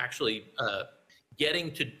actually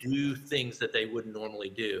getting to do things that they wouldn't normally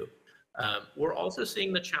do. We're also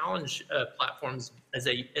seeing the challenge platforms as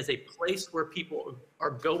a place where people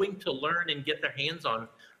are going to learn and get their hands on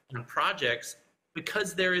projects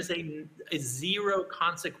because there is a zero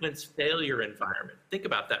consequence failure environment. Think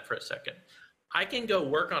about that for a second. I can go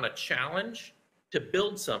work on a challenge to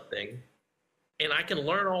build something, and I can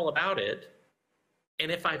learn all about it.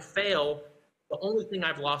 And if I fail, the only thing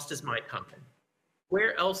I've lost is my time.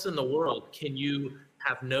 Where else in the world can you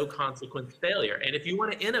have no consequence failure. And if you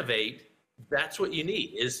want to innovate, that's what you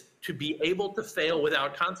need, is to be able to fail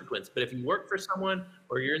without consequence. But if you work for someone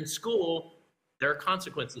or you're in school, there are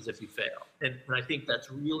consequences if you fail. And I think that's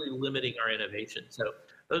really limiting our innovation. So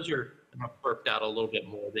those are, I burped out a little bit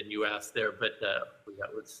more than you asked there, but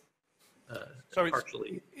that was so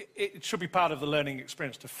partially. It should be part of the learning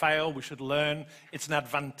experience to fail. We should learn. It's an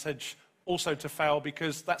advantage also to fail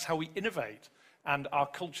because that's how we innovate. And our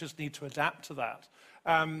cultures need to adapt to that.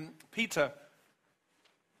 Peter,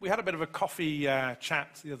 we had a bit of a coffee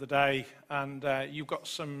chat the other day, and you've got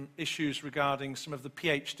some issues regarding some of the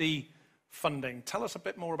PhD funding. Tell us a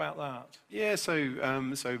bit more about that. Yeah, so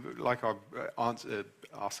like I asked the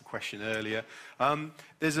question earlier,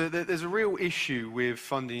 there's a real issue with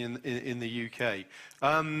funding in the UK.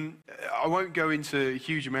 I won't go into a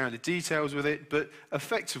huge amount of details with it, but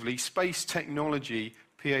effectively, space technology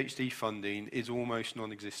PhD funding is almost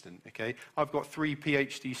non-existent, okay? I've got 3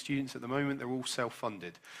 PhD students at the moment, they're all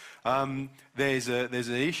self-funded. There's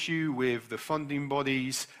an issue with the funding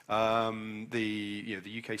bodies.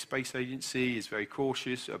 The UK Space Agency is very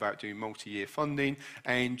cautious about doing multi-year funding,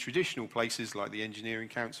 and traditional places like the Engineering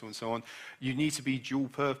Council and so on, you need to be dual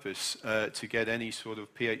purpose to get any sort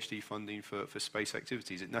of PhD funding for space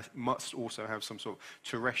activities. It must also have some sort of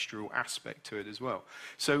terrestrial aspect to it as well.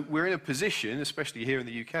 So we're in a position, especially here in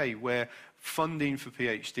the UK, where funding for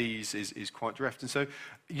PhDs is quite direct. And so,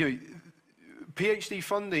 PhD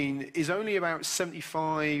funding is only about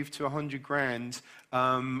 75 to 100 grand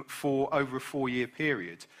for over a 4-year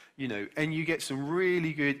period, and you get some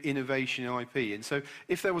really good innovation in IP. And so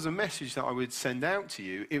if there was a message that I would send out to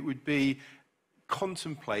you, it would be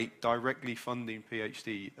contemplate directly funding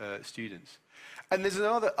PhD students. And there's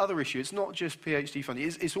another issue. It's not just PhD funding.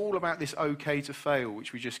 It's all about this okay to fail,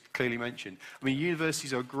 which we just clearly mentioned. I mean,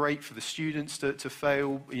 universities are great for the students to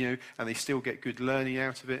fail, and they still get good learning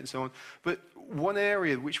out of it and so on. But one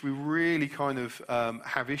area which we really kind of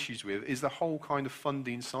have issues with is the whole kind of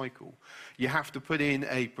funding cycle. You have to put in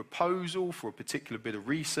a proposal for a particular bit of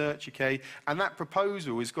research, okay? And that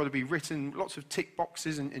proposal has got to be written, lots of tick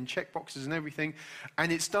boxes and check boxes and everything.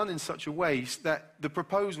 And it's done in such a way that the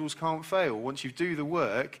proposals can't fail. Once you do the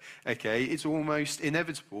work, okay, it's almost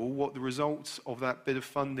inevitable what the results of that bit of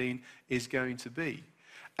funding is going to be.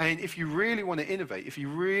 And if you really want to innovate, if you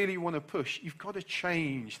really want to push, you've got to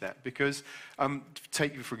change that because,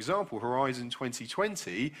 take for example, Horizon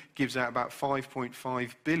 2020 gives out about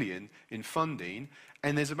 5.5 billion in funding,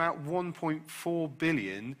 and there's about 1.4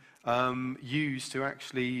 billion used to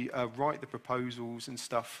actually write the proposals and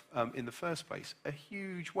stuff in the first place. A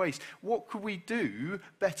huge waste. What could we do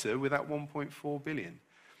better with that 1.4 billion?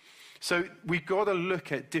 So we've got to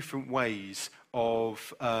look at different ways of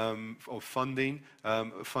funding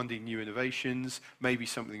new innovations, maybe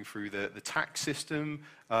something through the tax system,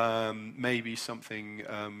 maybe something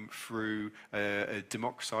through a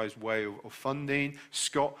democratized way of funding.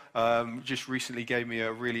 Scott just recently gave me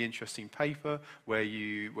a really interesting paper where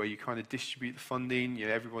you kind of distribute the funding.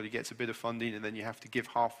 Everybody gets a bit of funding, and then you have to give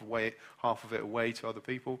half of it away to other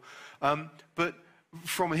people. But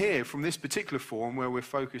from this particular forum where we're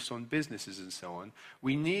focused on businesses and so on,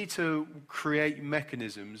 we need to create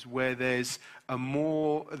mechanisms where there's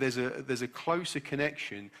a closer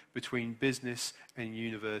connection between business and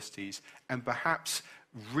universities, and perhaps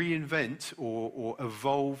reinvent or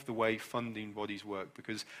evolve the way funding bodies work.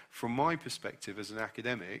 Because from my perspective as an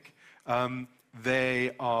academic,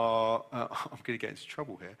 they are, I'm going to get into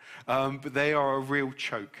trouble here, but they are a real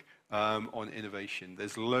choke on innovation.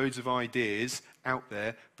 There's loads of ideas out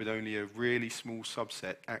there, but only a really small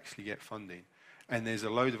subset actually get funding. And there's a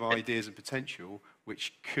load of ideas and potential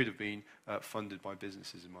which could have been funded by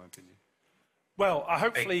businesses, in my opinion. Well,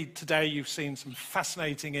 hopefully today you've seen some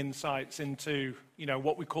fascinating insights into,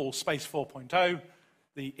 what we call Space 4.0,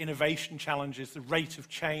 the innovation challenges, the rate of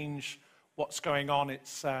change, what's going on.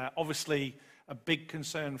 It's obviously a big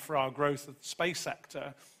concern for our growth of the space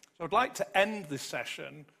sector. So I'd like to end this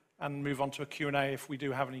session and move on to a Q&A if we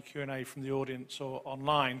do have any Q&A from the audience or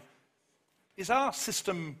online. Is our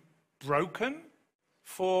system broken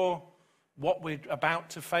for what we're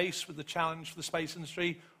about to face with the challenge for the space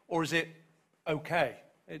industry, or is it okay?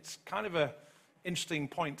 It's kind of an interesting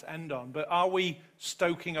point to end on, but are we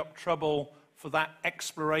stoking up trouble for that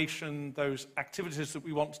exploration, those activities that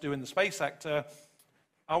we want to do in the space sector?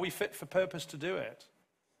 Are we fit for purpose to do it?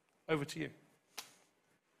 Over to you.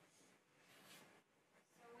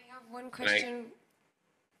 One question.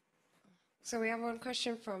 So we have one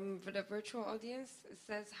question from the virtual audience. It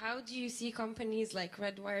says, how do you see companies like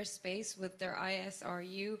Redwire Space with their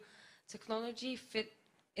ISRU technology fit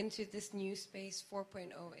into this new Space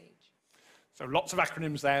 4.0 age? So lots of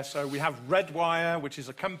acronyms there. So we have Redwire, which is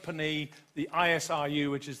a company, the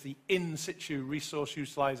ISRU, which is the in situ resource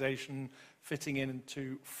utilization fitting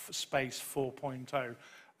into Space 4.0.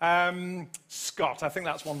 Scott, I think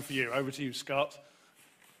that's one for you. Over to you, Scott.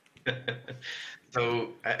 So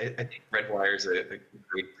I think Redwire is a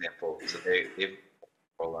great example. So they've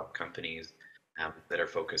roll up companies that are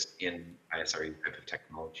focused in ISRU type of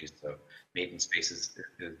technologies. So Made in Space is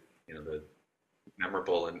the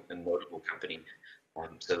memorable and notable company.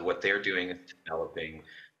 So what they're doing is developing,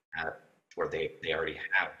 or they already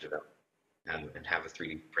have developed, and have a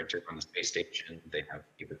 3D printer on the space station. They have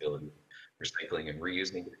capability of recycling and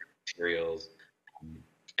reusing materials,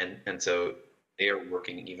 and so they are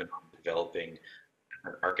working even on developing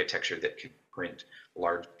an architecture that can print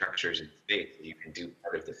large structures in space. So you can do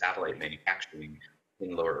part of the satellite manufacturing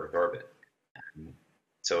in low Earth orbit.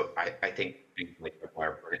 So I think things like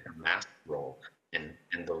Redwire play a massive role in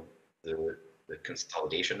the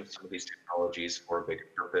consolidation of some of these technologies for a bigger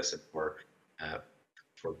purpose and for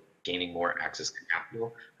gaining more access to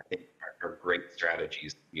capital. I think are great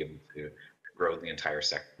strategies to be able to grow the entire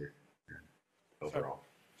sector overall.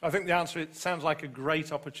 So I think the answer, it sounds like a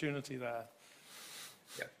great opportunity there.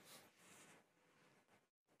 Yeah.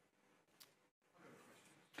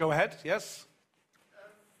 Go ahead, yes?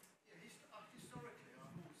 Historically,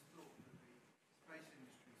 I've always thought that the space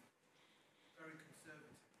industry is very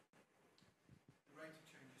conservative. The rate of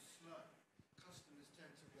change is slow.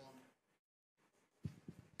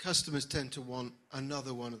 Customers tend to want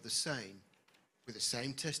another one of the same, with the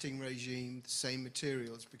same testing regime, the same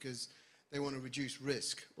materials, because they want to reduce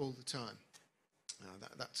risk all the time.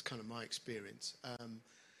 That's kind of my experience.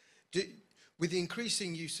 With the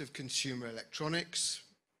increasing use of consumer electronics,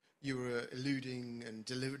 you were alluding and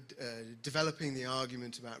developing the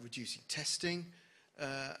argument about reducing testing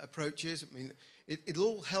approaches. I mean, it'll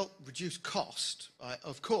all help reduce cost,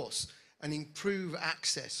 of course, and improve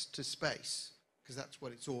access to space, because that's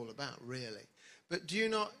what it's all about, really. But do you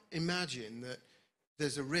not imagine that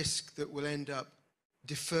there's a risk that we'll end up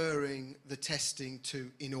deferring the testing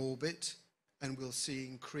to in orbit, and we'll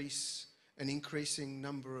see an increasing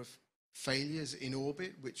number of failures in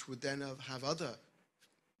orbit, which would then have other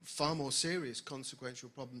far more serious consequential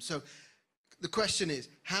problems? So the question is,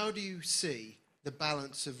 how do you see the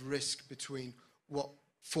balance of risk between what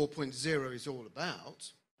 4.0 is all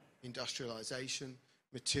about, industrialization,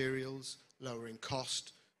 materials, lowering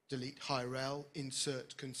cost, delete high rel,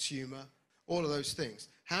 insert consumer, all of those things?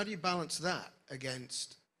 How do you balance that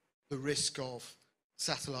against the risk of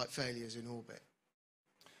satellite failures in orbit?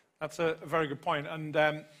 That's a very good point. And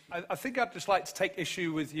I think I'd just like to take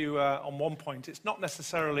issue with you on one point. It's not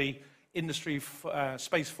necessarily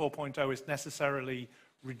Space 4.0 is necessarily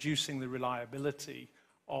reducing the reliability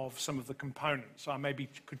of some of the components. So I maybe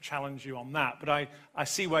could challenge you on that. But I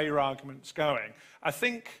see where your argument's going. I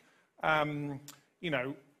think, I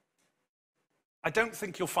don't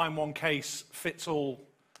think you'll find one case fits all,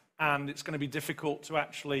 and it's going to be difficult to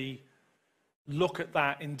actually look at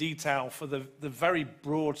that in detail for the very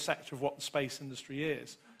broad sector of what the space industry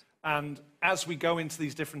is. And as we go into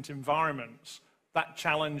these different environments, that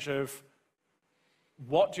challenge of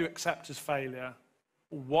what do you accept as failure,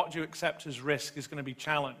 what do you accept as risk is going to be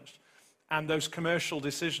challenged. And those commercial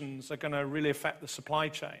decisions are going to really affect the supply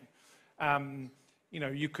chain.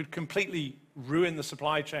 You could completely ruin the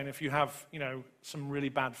supply chain if you have, some really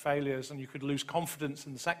bad failures, and you could lose confidence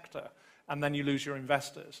in the sector, and then you lose your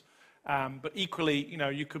investors. But equally,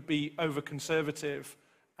 you could be over-conservative,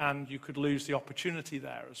 and you could lose the opportunity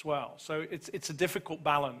there as well. So it's a difficult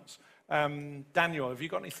balance. Daniel, have you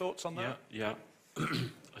got any thoughts on that? Yeah.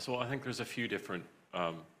 So I think there's a few different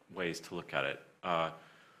ways to look at it.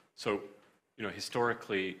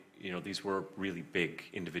 Historically, these were really big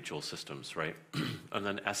individual systems, right? And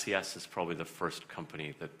then SES is probably the first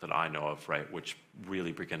company that I know of, right, which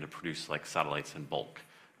really began to produce like satellites in bulk.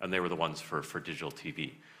 And they were the ones for digital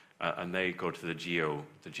TV. And they go to the geo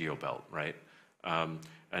belt, right?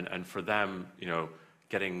 And for them,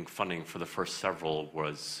 getting funding for the first several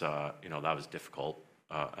was, that was difficult.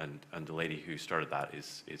 And the lady who started that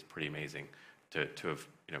is pretty amazing to have,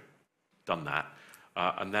 done that.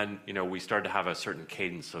 And then, we started to have a certain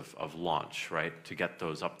cadence of launch, right, to get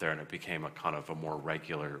those up there, and it became a kind of a more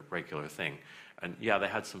regular thing. And yeah, they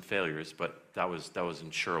had some failures, but that was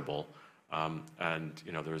insurable. And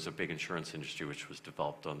there was a big insurance industry which was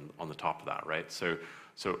developed on the top of that, right? So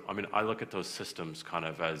I mean, I look at those systems kind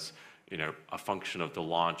of as a function of the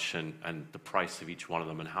launch and the price of each one of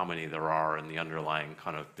them and how many there are and the underlying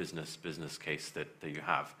kind of business case that you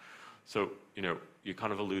have. So you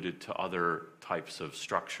kind of alluded to other types of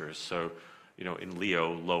structures. So in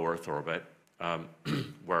LEO, low Earth orbit,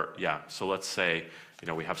 where, yeah, so let's say,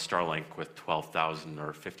 we have Starlink with 12,000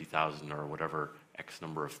 or 50,000 or whatever X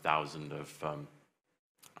number of thousand of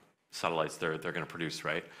satellites they're going to produce,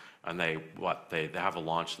 right? And they have a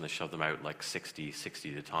launch and they shove them out like 60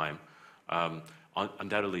 at a time.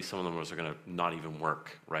 Undoubtedly, some of them are going to not even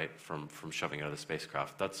work, right, from shoving out of the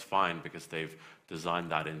spacecraft. That's fine because they've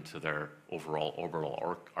designed that into their overall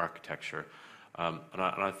orbital architecture. And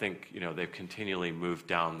I think, they've continually moved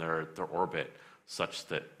down their orbit such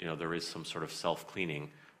that, there is some sort of self-cleaning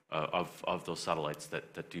of those satellites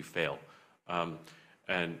that do fail.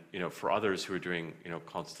 And, for others who are doing,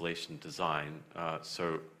 constellation design,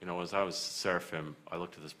 so, as I was at Seraphim, I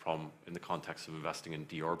looked at this problem in the context of investing in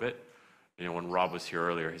deorbit. When Rob was here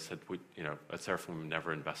earlier, he said, at Seraphim, we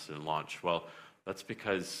never invested in launch. Well, that's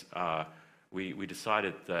because we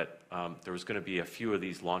decided that there was going to be a few of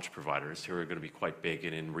these launch providers who are going to be quite big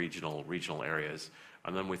and in regional areas.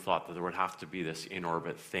 And then we thought that there would have to be this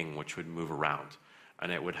in-orbit thing which would move around.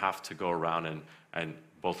 And it would have to go around and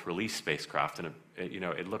both release spacecraft. And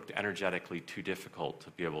it looked energetically too difficult to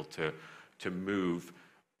be able to move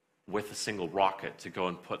with a single rocket to go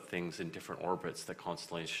and put things in different orbits that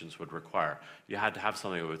constellations would require. You had to have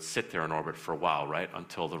something that would sit there in orbit for a while, right,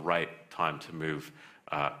 until the right time to move,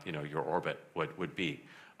 your orbit would be.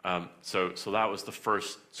 So that was the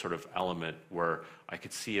first sort of element where I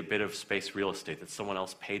could see a bit of space real estate that someone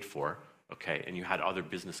else paid for, okay, and you had other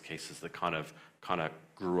business cases that kind of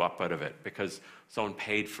grew up out of it because someone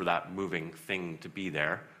paid for that moving thing to be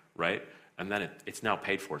there, right? And then it's now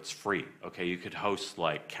paid for. It's free. Okay, you could host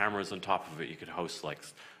like cameras on top of it. You could host like,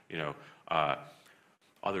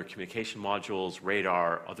 other communication modules,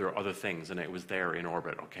 radar, other things, and it was there in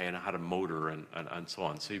orbit. Okay, and it had a motor and so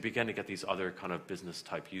on. So you begin to get these other kind of business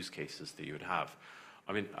type use cases that you would have.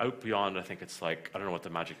 I mean, out beyond, I think it's like, I don't know what the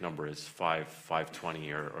magic number is,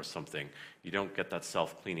 520 or something. You don't get that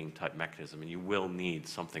self-cleaning type mechanism, and you will need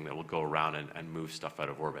something that will go around and move stuff out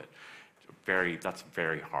of orbit. That's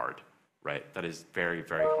very hard. Right, that is very,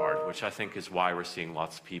 very hard, which I think is why we're seeing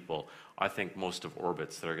lots of people. I think most of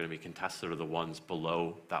orbits that are going to be contested are the ones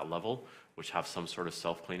below that level, which have some sort of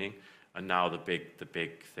self-cleaning. And now the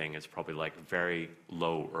big thing is probably like very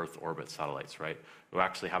low Earth orbit satellites, right? Who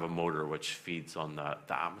actually have a motor which feeds on the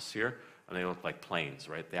atmosphere, and they look like planes,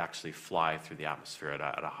 right? They actually fly through the atmosphere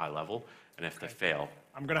at a high level, and if they fail,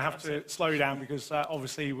 I'm going to have to slow down because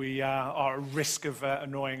obviously we are at risk of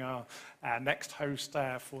annoying our next host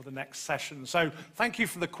for the next session. So thank you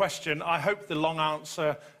for the question. I hope the long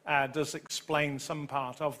answer does explain some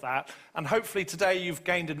part of that. And hopefully today you've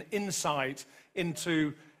gained an insight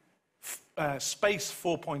into Space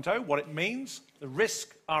 4.0, what it means, the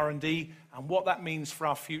risk, R&D, and what that means for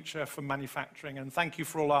our future for manufacturing. And thank you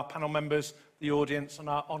for all our panel members, the audience, and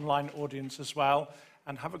our online audience as well.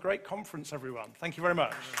 And have a great conference, everyone. Thank you very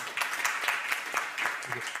much.